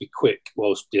able to be quick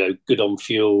whilst good on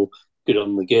fuel, good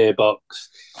on the gearbox.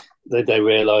 They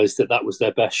realised that was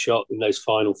their best shot in those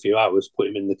final few hours, put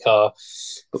him in the car.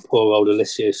 But poor old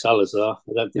Alessio Salazar,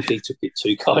 I don't think he took it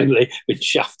too kindly, been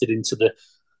shafted into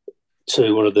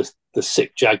one of the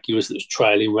sick Jaguars that was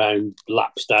trailing round,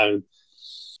 laps down.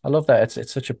 I love that.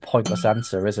 It's such a pointless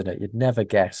answer, isn't it? You'd never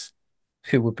guess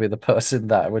who would be the person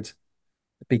that would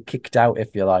be kicked out,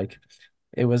 if you like.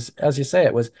 It was, as you say,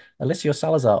 it was Alessio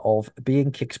Salazar of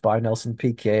being kicked by Nelson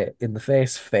Piquet in the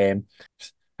face fame.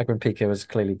 Like when Piquet was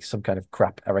clearly some kind of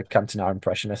crap Eric Cantona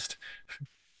impressionist.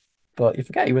 But you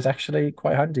forget he was actually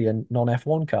quite handy in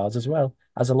non-F1 cars as well,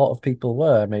 as a lot of people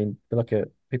were. I mean, you look at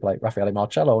people like Raffaele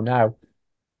Marcello now,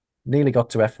 nearly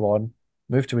got to F1,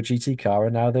 moved to a GT car,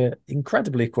 and now they're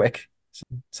incredibly quick.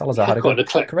 He Salazar had had a quite good an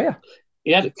eclectic, career.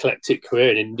 he had an eclectic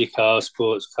career in IndyCar,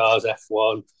 sports cars,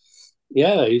 F1.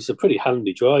 Yeah, he's a pretty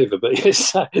handy driver, but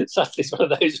sadly, it's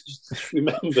one of those who's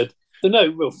remembered for no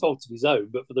real fault of his own,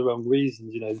 but for the wrong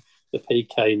reasons. The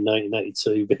PK in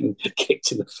 1982 being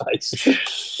kicked in the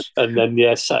face, and then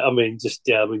yes, I mean,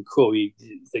 cool. You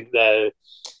think their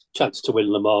chance to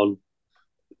win Le Mans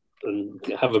and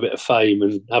have a bit of fame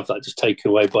and have that just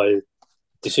taken away by a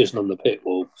decision on the pit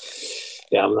wall.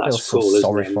 Yeah, I mean, Feel that's so cruel, isn't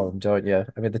sorry it? for him, don't you?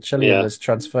 I mean, the Chilean Yeah, was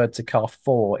transferred to car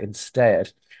four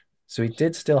instead, so he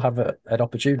did still have an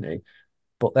opportunity,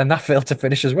 but then that failed to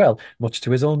finish as well, much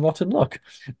to his own rotten luck.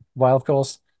 While, of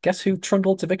course, guess who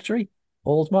trundled to victory?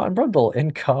 Old Martin Brundle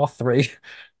in car three,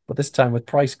 but this time with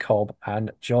Price Cobb and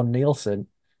John Nielsen.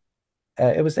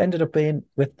 It was ended up being,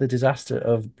 with the disaster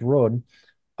of Brun,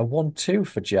 a 1-2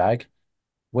 for Jag,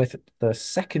 with the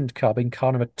second car being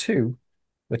car number two,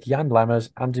 with Jan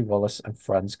Lammers, Andy Wallace, and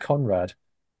Franz Conrad.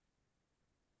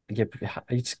 Yeah,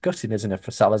 it's gutting, isn't it, for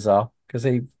Salazar? Because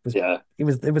yeah, it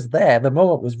was there. The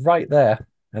moment was right there,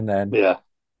 and then yeah.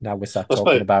 now we're sat I talking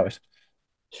suppose. about it.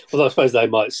 Well, I suppose they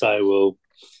might say, well,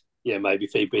 yeah, maybe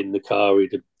if he'd been in the car,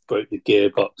 he'd have broke the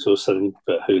gearbox or something.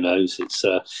 But who knows? It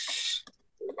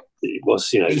These was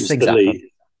things the happen. lead.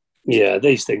 Yeah,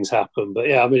 these things happen. But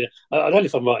yeah, I mean, I don't know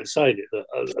if I'm right in saying it. That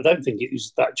I don't think it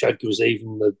was that Jaguar was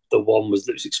even the one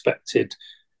that was expected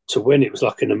to win. It was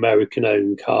like an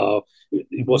American-owned car. It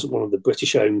Mhm. wasn't one of the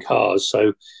British-owned cars.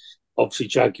 So obviously,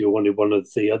 Jaguar wanted one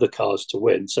of the other cars to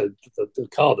win. So the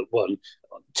car that won,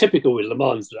 typical with Le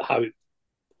Mans, that how it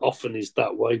often is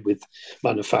that way with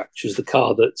manufacturers. The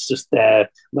car that's just there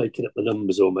making up the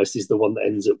numbers almost is the one that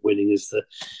ends up winning as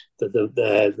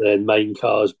their main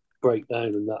cars break down,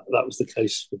 and that was the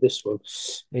case for this one.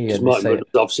 Because Ian, they Martin say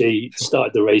Brundle obviously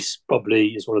started the race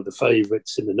probably as one of the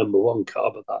favourites in the number one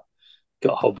car, but that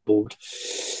got hobbled,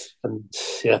 and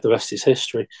yeah, the rest is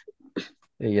history.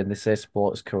 Ian, they say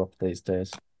sport is corrupt these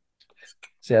days.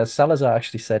 So yeah, Salazar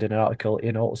actually said in an article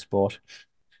in Autosport,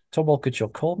 Tom Walkinshaw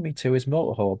called me to his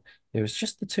motorhome. It was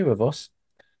just the two of us.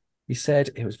 He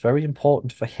said it was very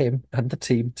important for him and the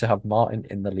team to have Martin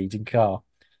in the leading car.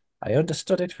 I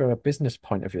understood it from a business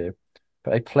point of view,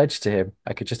 but I pledged to him.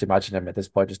 I could just imagine him at this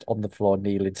point, just on the floor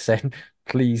kneeling, saying,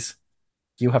 "Please,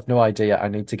 you have no idea. I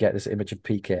need to get this image of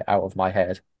PK out of my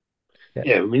head." Yeah,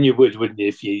 Yeah, I mean, you would, wouldn't you?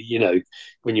 If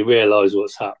when you realise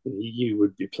what's happening, you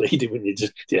would be pleading when you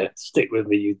just, stick with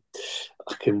me.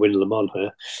 I can win Le Mans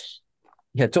here.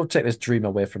 yeah. Don't take this dream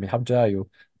away from me. How dare you?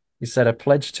 He said, I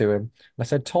pledged to him. I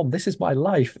said, Tom, this is my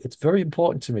life. It's very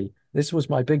important to me. This was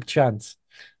my big chance.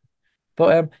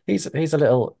 But he's a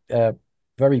little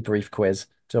very brief quiz.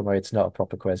 Don't worry, it's not a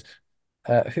proper quiz.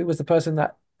 Who was the person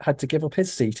that had to give up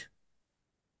his seat?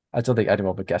 I don't think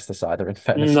anyone would guess this either, in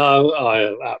fairness. No, I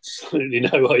have absolutely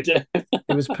no idea.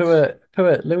 It was poor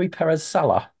Louis Perez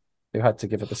Sala who had to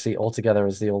give up the seat altogether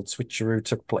as the old switcheroo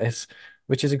took place,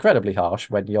 which is incredibly harsh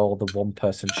when you're the one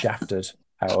person shafted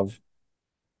out of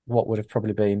what would have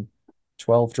probably been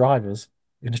 12 drivers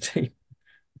in a team.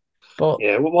 But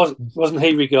Yeah, wasn't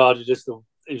he regarded as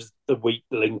the weak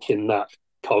link in that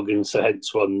cog, and so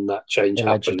hence when that change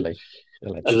happened, allegedly,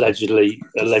 allegedly.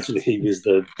 allegedly he was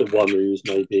the one who was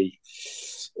maybe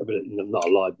a bit, not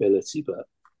a liability, but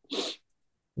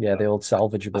Yeah, the old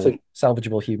I salvageable think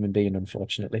salvageable human being,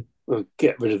 unfortunately. we'll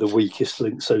get rid of the weakest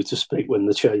link, so to speak, when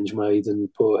the change made, and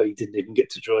poor he didn't even get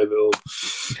to drive it all.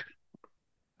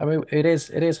 I mean, it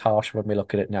is harsh when we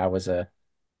look at it now as a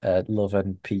love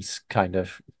and peace kind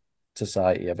of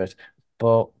society of it.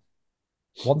 But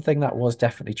one thing that was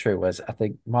definitely true was I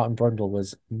think Martin Brundle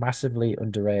was massively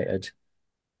underrated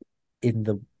in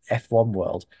the F1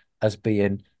 world as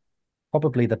being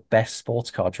probably the best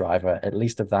sports car driver, at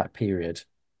least of that period.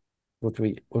 Would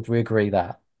we agree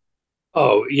that?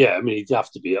 Oh yeah, I mean he'd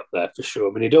have to be up there for sure.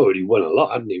 I mean he'd already won a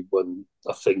lot, hadn't he? Won,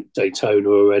 I think, Daytona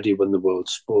already, won the World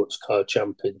Sports Car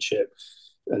Championship,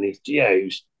 and he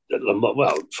was at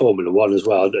well, Formula One as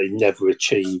well. He never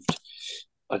achieved.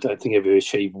 I don't think he ever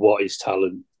achieved what his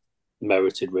talent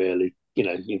merited. Really,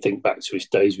 you think back to his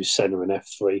days with Senna and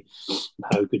F3, and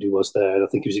how good he was there. And I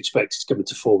think he was expected to come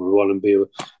into Formula One and be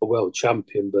a world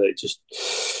champion, but it just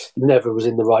never was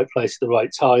in the right place at the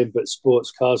right time. But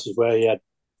sports cars was where he had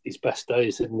his best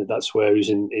days, isn't it? That's where he was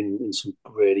in some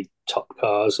really top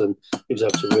cars, and he was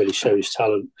able to really show his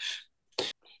talent.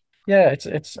 Yeah,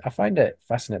 it's I find it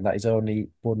fascinating that he's only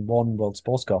won one World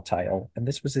Sports Car title, and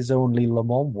this was his only Le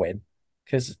Mans win.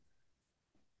 Because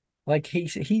like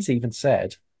he's even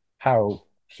said how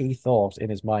he thought in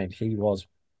his mind he was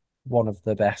one of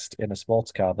the best in a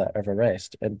sports car that ever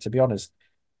raced. And to be honest,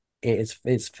 it's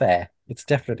fair. It's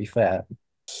definitely fair.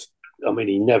 I mean,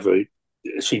 he never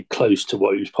achieved close to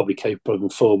what he was probably capable of in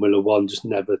Formula One, just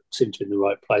never seemed to be in the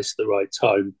right place at the right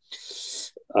time.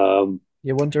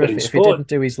 You wonder But if in if he sport, didn't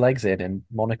do his legs in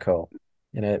Monaco,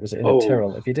 it was in a oh,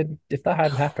 Tyrrell. If that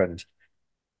hadn't happened,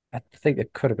 I think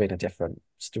it could have been a different.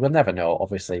 We'll never know,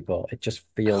 obviously, but it just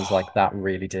feels like that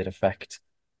really did affect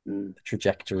mm, the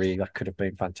trajectory. That could have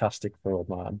been fantastic for old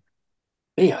man.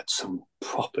 he had some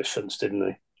proper shunts, didn't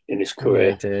he, in his Yeah,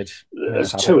 he career? did. Yeah, There's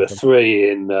had all two of or them. three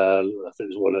in, I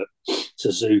think there's one at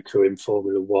Suzuka in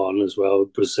Formula One as well,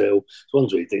 Brazil. It's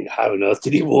ones where you think, how on earth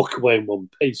did he walk away in one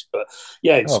piece? But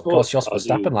yeah, in Oh, of course, sports Jos cars,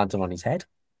 he, Verstappen landed on his head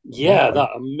at one yeah, point.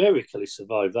 that a miracle he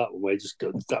survived that one where he just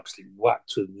got absolutely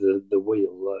whacked with the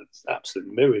wheel. Like, absolute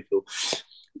miracle.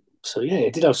 So yeah,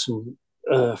 it did have some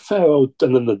fair old,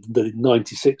 and then the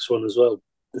 '96 one as well.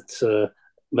 At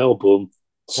Melbourne,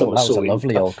 Oh, that was a somersaulting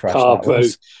lovely old crash. car That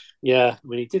broke. was. Yeah, I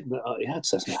mean he didn't. He had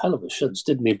some hell of a shunts,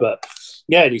 didn't he? But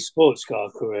yeah, in his sports car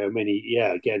career, I mean,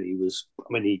 again, he was. I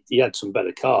mean, he had some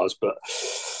better cars, but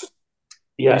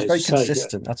He yeah, was as very you say, yeah,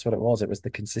 consistent. That's what it was. It was the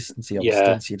consistency of the yeah,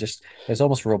 stints. It was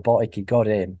almost robotic. He got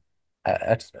in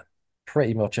at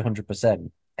pretty much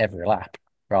 100% every lap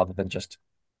rather than just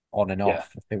on and yeah.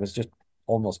 off. It was just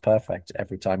almost perfect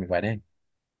every time he went in.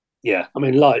 Yeah, I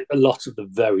mean, like a lot of the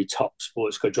very top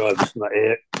sports car drivers from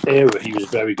that era, he was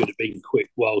very good at being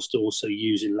quick whilst also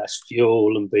using less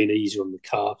fuel and being easy on the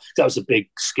car. That was a big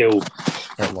skill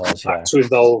It was, yeah. factor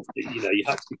involved. You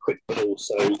had to be quick, but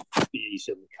also be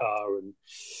easy on the car,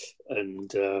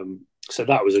 and so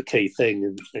that was a key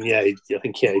thing. And yeah, I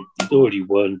think he'd already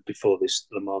won before this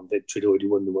Le Mans victory. He'd already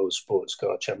won the World Sports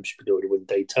Car Championship. He'd already won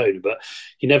Daytona, but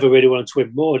he never really wanted to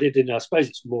win more, did he? I suppose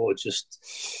it's more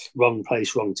just wrong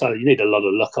place, wrong time. You need a lot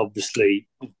of luck, obviously,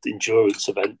 with endurance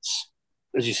events.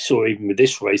 As you saw, even with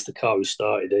this race, the car he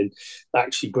started in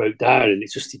actually broke down, and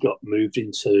he got moved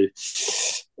into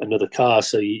another car.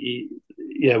 So,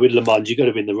 yeah, with Le Mans, you've got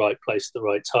to be in the right place at the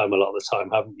right time a lot of the time,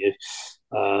 haven't you?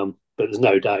 but there's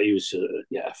no doubt he was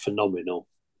a phenomenal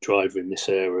driver in this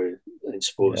era in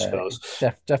sports Yeah, cars.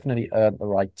 definitely earned the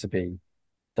right to be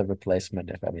the replacement,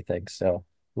 if anything. So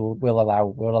we'll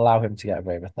allow him to get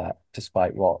away with that,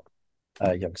 despite what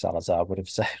young Salazar would have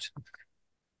said.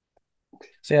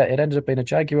 So yeah, it ended up being a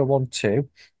Jaguar 1-2.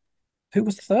 Who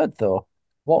was third though?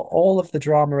 What all of the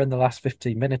drama in the last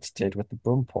 15 minutes did with the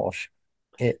Brun Porsche,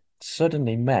 it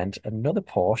suddenly meant another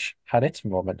Porsche had its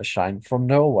moment to shine from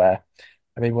nowhere.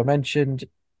 I mean, we mentioned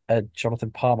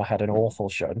Jonathan Palmer had an awful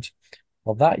shunt.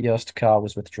 Well, that Yost car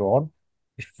was withdrawn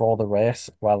before the race,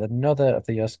 while another of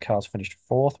the Yost cars finished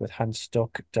fourth with Hans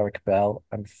Stuck, Derek Bell,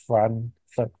 and Frank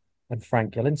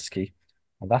Jelinski.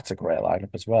 And that's a great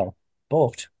lineup as well.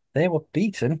 But they were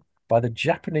beaten by the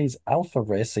Japanese Alpha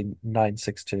Racing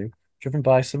 962, driven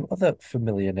by some other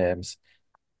familiar names.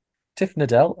 Tiff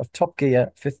Needell of Top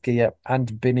Gear, Fifth Gear,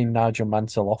 and binning Nigel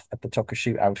Mansell off at the Tucker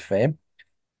Shootout fame.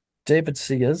 David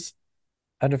Sears,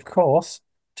 and of course,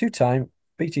 two-time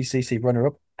BTCC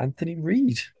runner-up Anthony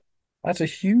Reid. That's a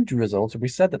huge result. We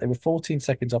said that they were 14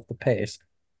 seconds off the pace,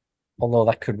 although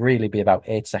that could really be about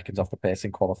 8 seconds off the pace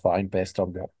in qualifying based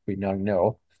on what we now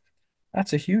know.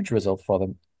 That's a huge result for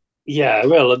them. Yeah, a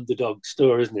real underdog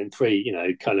story, isn't it? And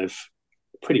three, kind of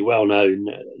pretty well known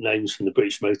names from the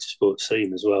British motorsport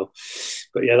scene as well.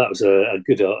 But yeah, that was a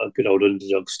good old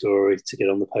underdog story to get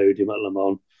on the podium at Le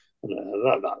Mans. And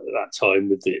that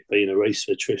time, with it being a race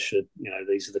of attrition,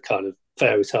 these are the kind of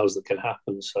fairy tales that can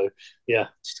happen. So yeah,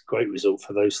 it's a great result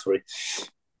for those three.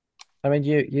 I mean,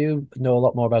 you know a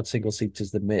lot more about single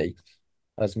seaters than me,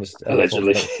 as a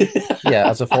Allegedly.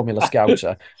 as a Formula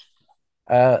Scouter.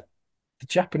 The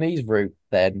Japanese route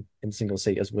then in single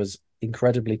seaters was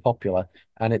incredibly popular,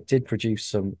 and it did produce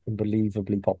some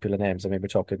unbelievably popular names. I mean, we're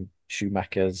talking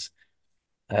Schumachers,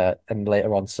 and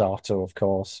later on Sato, of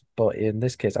course. But in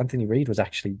this case, Anthony Reid was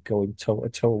actually going toe to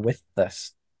toe with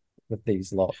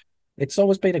these lot. It's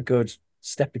always been a good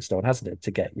stepping stone, hasn't it,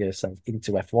 to get yourself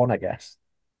into F1, I guess.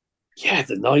 Yeah,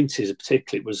 the 90s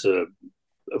particularly was a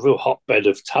real hotbed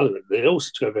of talent. They also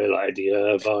took over like Eddie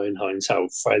Irvine, Heinz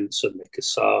Harald Frentzen, Mika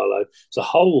Salo. It's a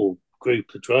whole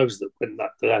group of drivers that went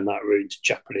down that route into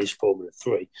Japanese Formula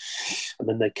 3. And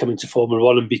then they come into Formula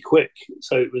 1 and be quick.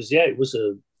 So it was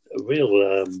a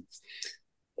real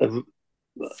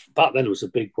back then it was a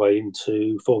big way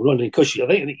into Formula 1. And because I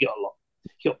think you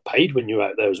got paid when you were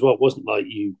out there as well. It wasn't like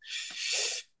you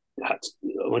had to,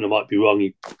 I might be wrong,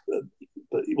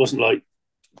 but it wasn't like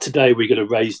today we're going to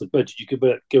raise the budget. You could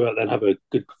go out there and have a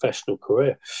good professional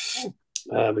career.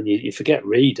 And you forget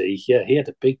Reedy. Yeah, he had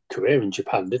a big career in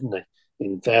Japan, didn't he?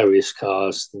 In various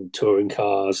cars, and touring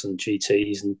cars, and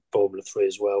GTs, and Formula 3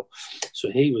 as well. So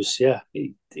he was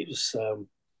racing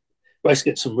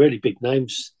against some really big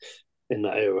names in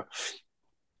that era.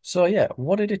 So yeah,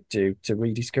 what did it do to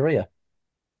Reedy's career?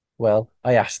 Well,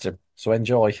 I asked him, so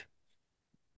enjoy.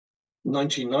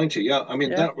 1990, yeah. I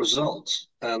mean, Yeah. that result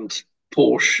and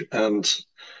Porsche and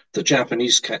the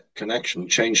Japanese connection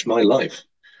changed my life.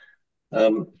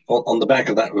 On the back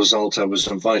of that result, I was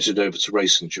invited over to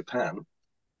race in Japan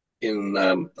in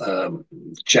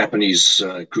Japanese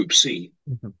Group C,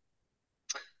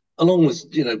 along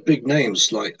with big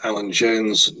names like Alan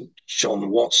Jones and John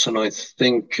Watson, I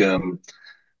think, Aya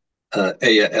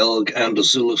Elg,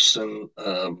 Anders Zulufsen,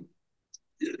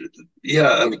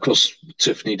 yeah, and of course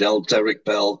Tiffany Dell, Derek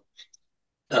Bell.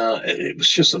 It was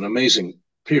just an amazing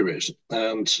period.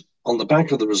 And on the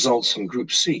back of the results in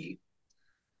Group C,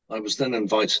 I was then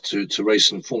invited to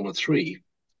race in Formula 3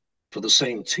 for the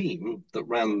same team that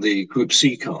ran the Group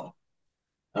C car.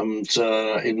 And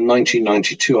in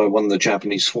 1992, I won the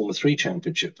Japanese Formula 3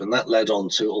 championship, and that led on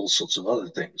to all sorts of other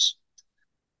things.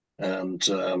 And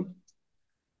I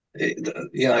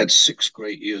had 6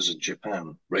 great years in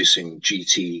Japan, racing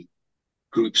GT,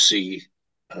 Group C,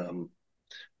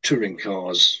 touring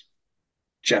cars,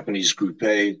 Japanese Group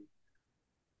A.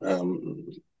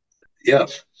 Yeah,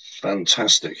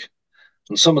 fantastic.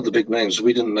 And some of the big names,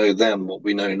 we didn't know then what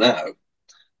we know now.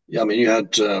 Yeah, I mean, you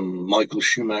had Michael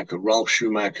Schumacher, Ralph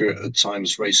Schumacher at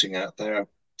times racing out there,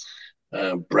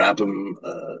 Brabham,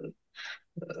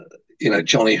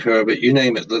 Johnny Herbert, you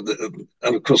name it.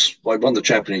 And of course, I won the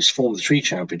Japanese Formula 3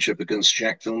 championship against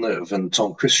Jacques Villeneuve and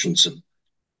Tom Christensen.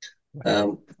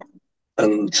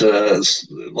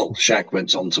 Jacques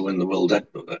went on to win the World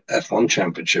F1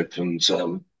 Championship. And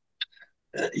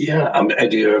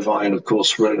Eddie Irvine, of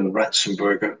course, Roland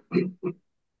Ratzenberger.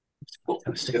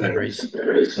 Fantastic memories.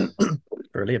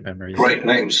 Brilliant memories. Great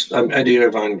names. Eddie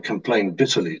Irvine complained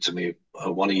bitterly to me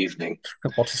one evening.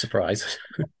 What a surprise.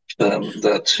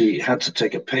 That he had to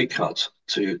take a pay cut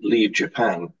to leave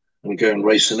Japan and go and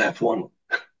race in F1.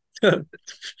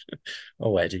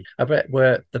 Oh, Eddie. I bet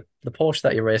were the Porsche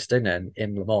that you raced in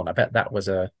Le Mans, I bet that was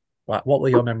a what were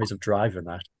your memories of driving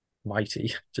that?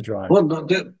 Mighty to drive. Well,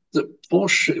 the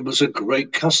Porsche, it was a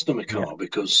great customer Yeah. car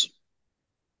because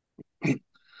it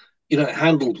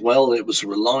handled well, it was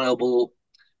reliable,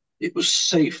 it was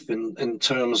safe in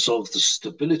terms of the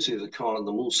stability of the car in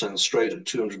the Mulsanne straight at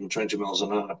 220 miles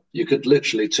an hour. You could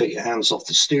literally take your hands off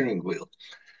the steering wheel,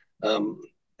 um,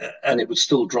 and it would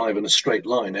still drive in a straight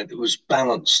line. And it was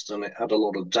balanced and it had a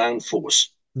lot of downforce.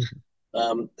 Mhm.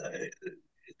 Um,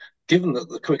 Given that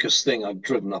the quickest thing I'd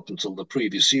driven up until the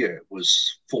previous year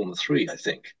was Formula 3, I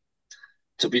think,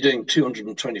 to be doing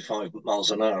 225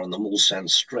 miles an hour on the Mulsanne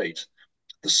straight,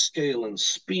 the scale and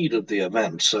speed of the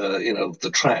event,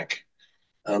 the track,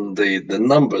 and the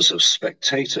numbers of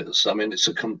spectators. I mean, it's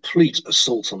a complete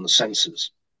assault on the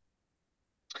senses.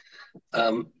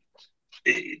 Um,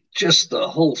 just the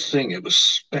whole thing, it was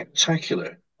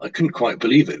spectacular. I couldn't quite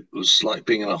believe it. It was like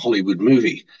being in a Hollywood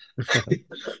movie.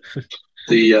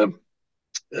 The uh,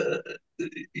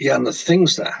 yeah, and the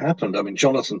things that happened. I mean,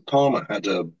 Jonathan Palmer had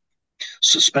a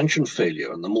suspension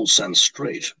failure on the Mulsanne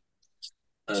Straight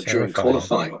during Terrifying.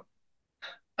 qualifying,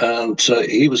 and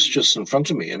he was just in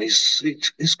front of me, and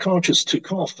his car just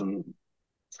took off and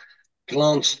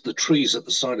glanced at the trees at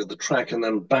the side of the track, and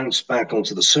then bounced back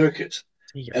onto the circuit.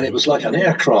 And it was Yikes. like an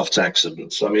aircraft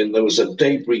accident. I mean, there was a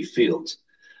debris field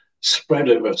spread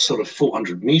over sort of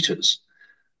 400 meters,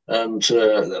 and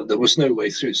there was no way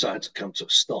through, so I had to come to a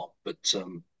stop. But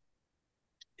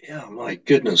yeah, my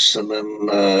goodness! And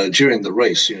then during the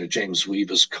race, James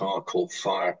Weaver's car caught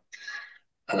fire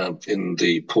in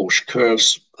the Porsche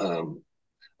curves.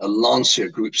 A Lancia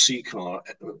Group C car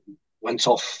went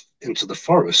off into the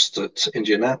forest at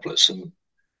Indianapolis and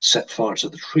set fire to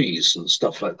the trees and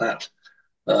stuff like that.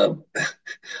 Um,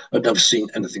 I'd never seen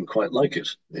anything quite like it.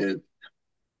 It's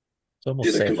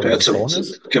almost safer than Compared the to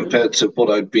corners. compared to what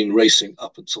I'd been racing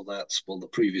up until the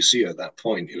previous year. At that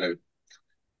point,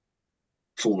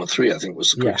 Formula 3, I think,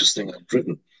 was the Yeah. quickest thing I'd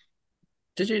driven.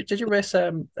 Did you race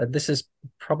and this is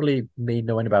probably me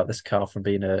knowing about this car from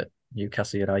being a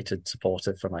Newcastle United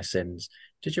supporter for my sins.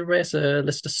 Did you race a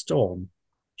Lister Storm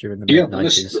during the Yeah, mid the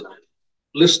list 90s?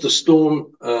 Lister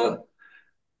Storm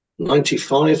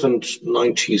 95 and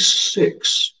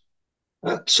 96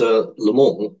 at Le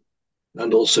Mans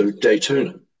and also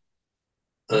Daytona.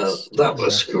 That Yeah.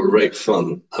 was great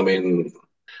fun. I mean,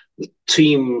 the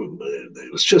team,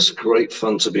 it was just great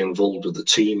fun to be involved with the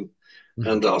team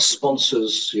Mhm. and our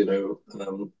sponsors,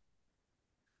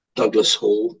 Douglas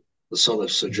Hall, the son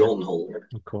of Sir Yeah, John Hall,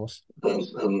 of course.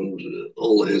 and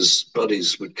all his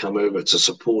buddies would come over to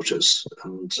support us,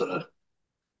 and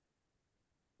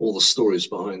all the stories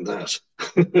behind that.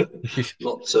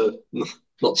 not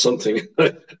not something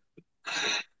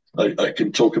I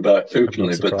can talk about I'm not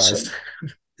openly, but surprised.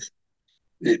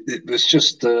 it was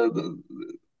just the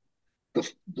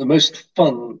most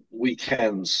fun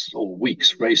weekends or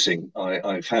weeks racing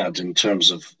I've had in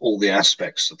terms of all the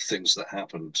aspects of things that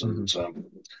happened, Mhm.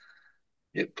 and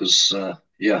it was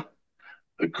yeah,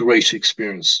 a great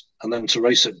experience. And then to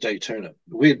race at Daytona,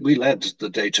 we led the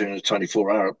Daytona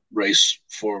 24-hour race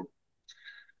for,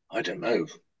 I don't know,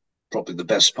 probably the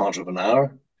best part of an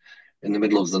hour in the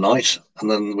middle of the night, and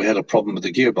then we had a problem with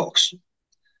the gearbox,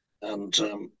 and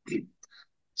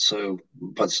so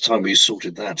by the time we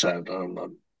sorted that out, I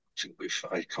think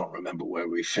I can't remember where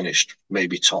we finished,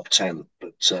 maybe top 10,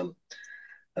 but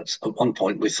at one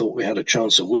point we thought we had a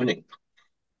chance of winning.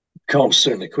 The car was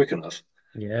certainly quick enough.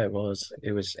 Yeah, it was.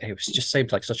 It was just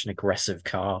seemed like such an aggressive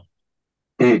car.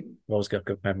 I've always got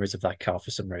good memories of that car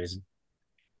for some reason.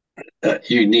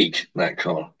 Unique, that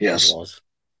car, It yes. was.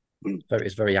 Mm. It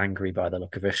was very angry by the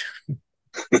look of it.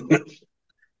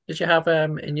 Did you have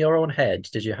in your own head,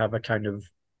 did you have a kind of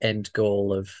end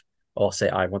goal of, or say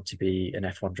I want to be an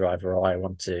F1 driver or I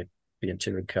want to be in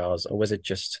touring cars, or was it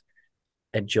just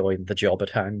enjoying the job at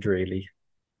hand, really?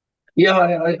 Yeah,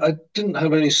 I didn't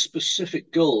have any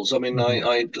specific goals. I mean, Hmm.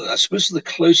 I suppose the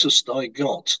closest I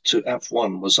got to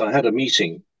F1 was I had a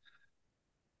meeting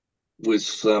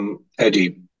with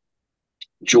Eddie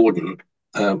Jordan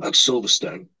at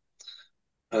Silverstone,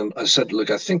 and I said, "Look,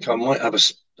 I think I might have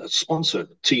a sponsor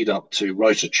teed up to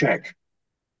write a check,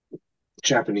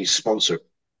 Japanese sponsor.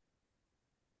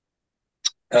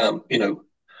 You know,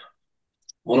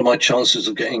 what are my chances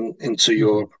of getting into Hmm.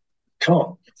 your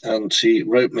car?" And he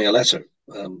wrote me a letter.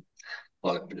 Well,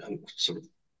 I sort of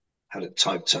had it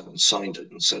typed out and signed it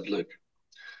and said, "Look,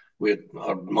 we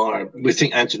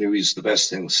think Anthony is the best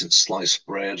thing since sliced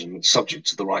bread, and subject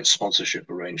to the right sponsorship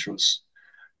arrangements,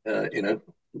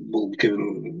 we'll give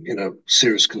him,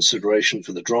 serious consideration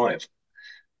for the drive."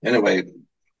 Anyway,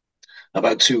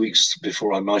 about 2 weeks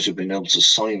before I might have been able to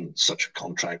sign such a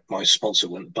contract, my sponsor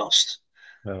went bust.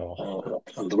 Oh,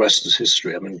 And the rest is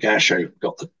history. I mean, Gasho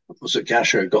got the was it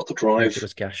Gasho got the I think it drive,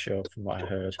 was Gas Show from what I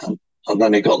heard. and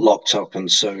then he got locked up,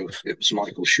 and so it was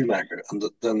Michael Schumacher, and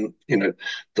then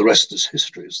the rest is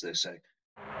history, as they say.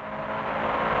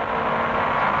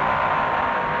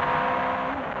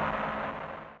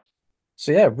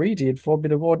 So yeah, Reedy in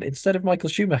Formula One instead of Michael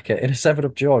Schumacher in a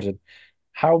 7-Up Jordan.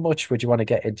 How much would you want to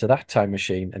get into that time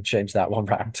machine and change that one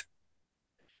round?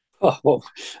 Oh, well,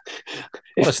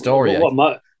 What a if story, eh? what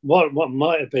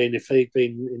might have been if he'd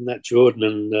been in that Jordan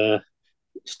and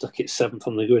stuck it seventh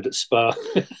on the grid at Spa.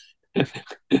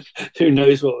 who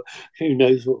knows what who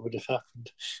knows what would have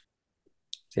happened?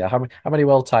 Yeah, how many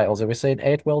world titles? Are we saying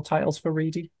 8 world titles for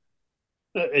Reedy?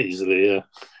 Easily, yeah.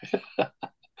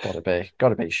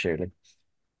 Gotta be, surely.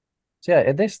 So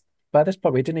yeah, by this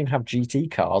point we didn't even have GT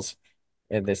cars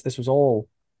in this. This was all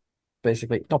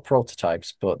basically not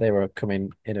prototypes, but they were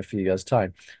coming in a few years'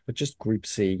 time. But just Group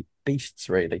C beasts,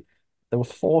 really. There were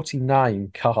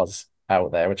 49 cars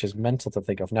out there, which is mental to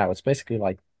think of now. It's basically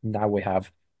like now we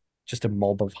have just a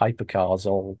mob of hypercars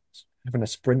all having a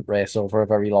sprint race over a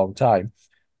very long time.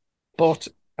 But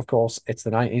of course, it's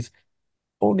the 90s.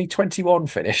 Only 21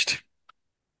 finished.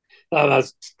 No,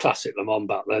 that's classic Le Mans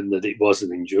back then, that it was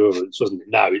an endurance, wasn't it?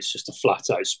 Now it's just a flat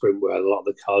out sprint where a lot of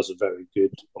the cars are very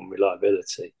good on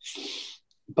reliability.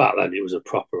 Back then it was a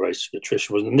proper race for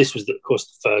attrition, wasn't it? And this was, of course,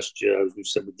 the first year, as we've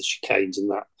said, with the chicanes, and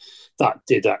that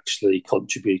did actually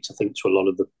contribute, I think, to a lot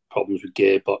of the problems with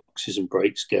gearboxes and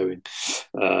brakes going.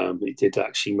 It did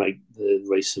actually make the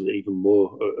race even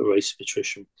more a race of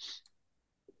attrition.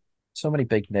 So many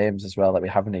big names as well that we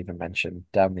haven't even mentioned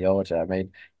down the order. I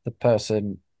mean, the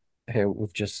person who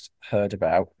we've just heard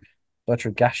about,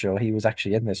 Bertrand Gachot, he was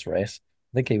actually in this race.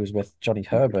 I think he was with Johnny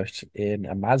Herbert in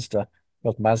a Mazda.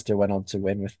 Both Mazda went on to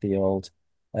win with the old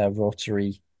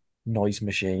rotary noise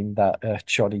machine that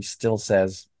Johnny still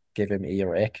says give him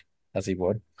earache as he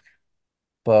would.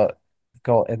 But we've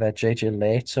got in there JJ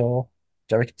Leto,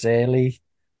 Derek Daly.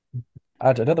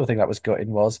 And another thing that was gutting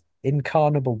was in car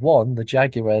number one, the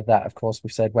Jaguar that, of course,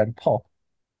 we've said went pop.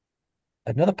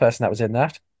 Another person that was in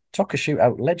that, took a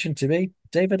shootout legend to me,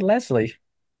 David Leslie.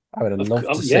 I would have loved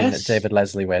to seen Yes, David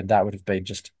Leslie win. That would have been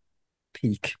just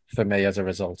peak for me as a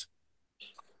result.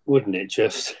 wouldn't it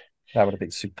just? That would have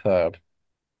been superb.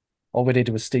 All we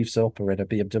needed was Steve Soper in a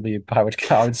BMW powered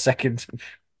car in second.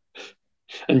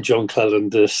 And John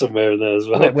Cleland somewhere in there as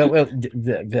well.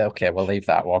 Okay, we'll leave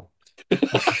that one.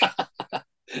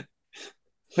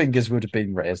 Fingers would have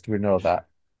been raised. We know that.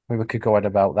 We could go on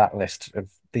about that list of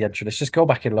the entries. Just go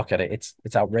back and look at it.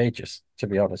 It's outrageous, to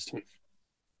be honest.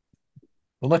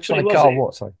 Well, much But it like was Carl it.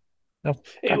 Watt, sorry. No,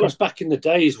 It crack on. was back in the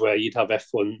days where you'd have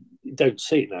F1. You don't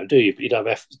see it now, do you? But you'd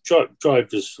have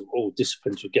drivers from all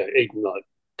disciplines would go, even like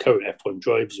current F1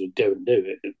 drivers would go and do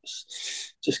it. It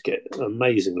was just get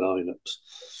amazing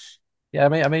lineups. Yeah,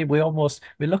 I mean, we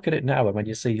look at it now, and when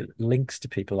you see links to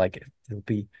people like there'll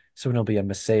be someone will be a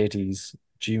Mercedes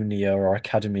junior or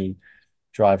academy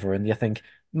driver, and you think,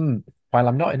 while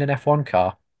I'm not in an F1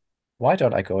 car, why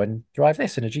don't I go and drive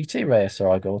this in a GT race, or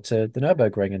I go to the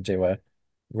Nürburgring and do a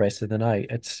race of the night?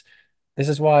 This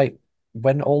is why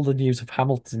when all the news of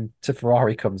Hamilton to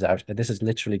Ferrari comes out, and this is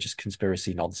literally just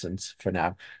conspiracy nonsense for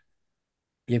now,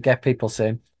 you get people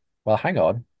saying, "Well, hang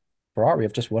on, Ferrari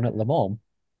have just won at Le Mans.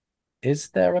 Is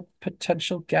there a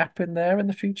potential gap in there in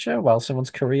the future while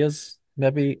someone's career's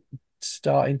maybe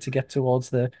starting to get towards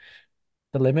the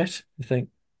limit?" You think,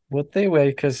 would they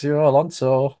wait? Because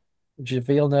Alonso,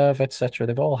 Villeneuve, etc.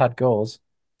 They've all had goals.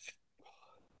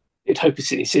 You'd hope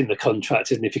it's in the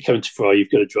contract, isn't it? If you come to Ferrari, you've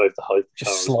got to drive the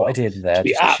Just hypercar as slot it well. in To there, be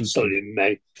just cheeky.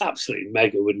 absolutely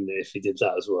mega, wouldn't it, if he did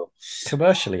that as well?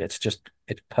 Commercially, it's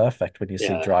perfect when you see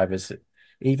Yeah, drivers,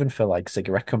 even for like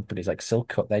cigarette companies like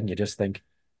Silkcut. Then you just think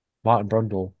Martin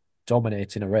Brundle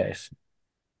dominating a race.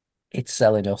 It's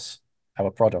selling us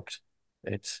our product.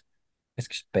 It's it's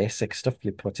just basic stuff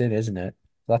you put in, isn't it?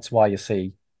 That's why you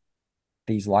see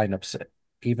these lineups,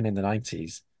 even in the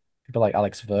 90s, people like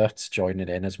Alex Wirtz joining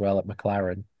in as well at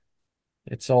McLaren.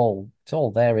 It's all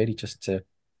there really just to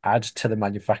add to the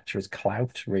manufacturer's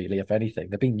clout, really, if anything.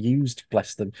 They're being used,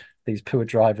 bless them, these poor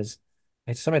drivers.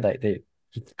 It's something that they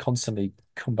constantly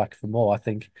come back for more. I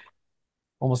think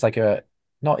almost like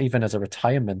not even as a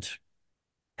retirement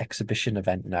exhibition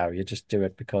event now. You just do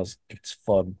it because it's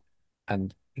fun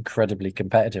and incredibly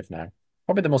competitive now.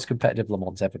 Probably the most competitive Le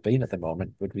Mans ever been at the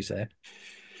moment, would we say?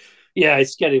 yeah,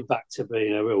 it's getting back to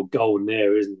being a real golden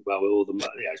era, isn't it? Well, with all the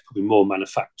it's probably more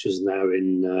manufacturers now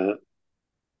in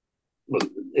well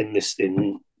in this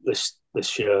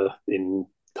this year in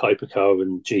hypercar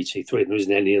and GT3. There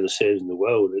isn't any other series in the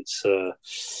world. It's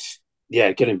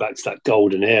yeah, getting back to that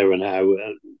golden era now.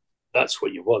 That's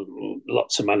what you want.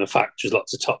 Lots of manufacturers,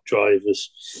 lots of top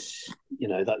drivers. You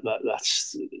know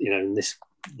that's in this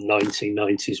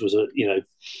 1990s was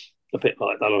a bit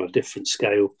like that on a different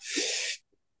scale.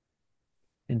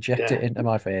 Inject it Yeah, into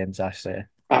my veins, I say.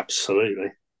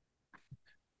 absolutely.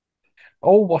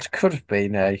 Oh, what could have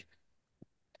been, eh?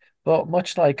 But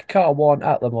much like Car 1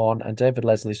 at Le Mans and David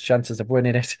Leslie's chances of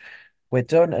winning it, we're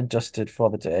done and dusted for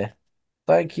the day.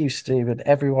 Thank you, Steve, and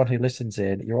everyone who listens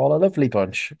in. You're all a lovely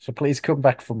bunch, so please come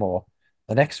back for more.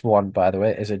 The next one, by the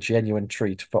way, is a genuine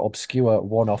treat for obscure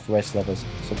one-off race lovers,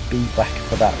 so be back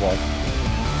for that one.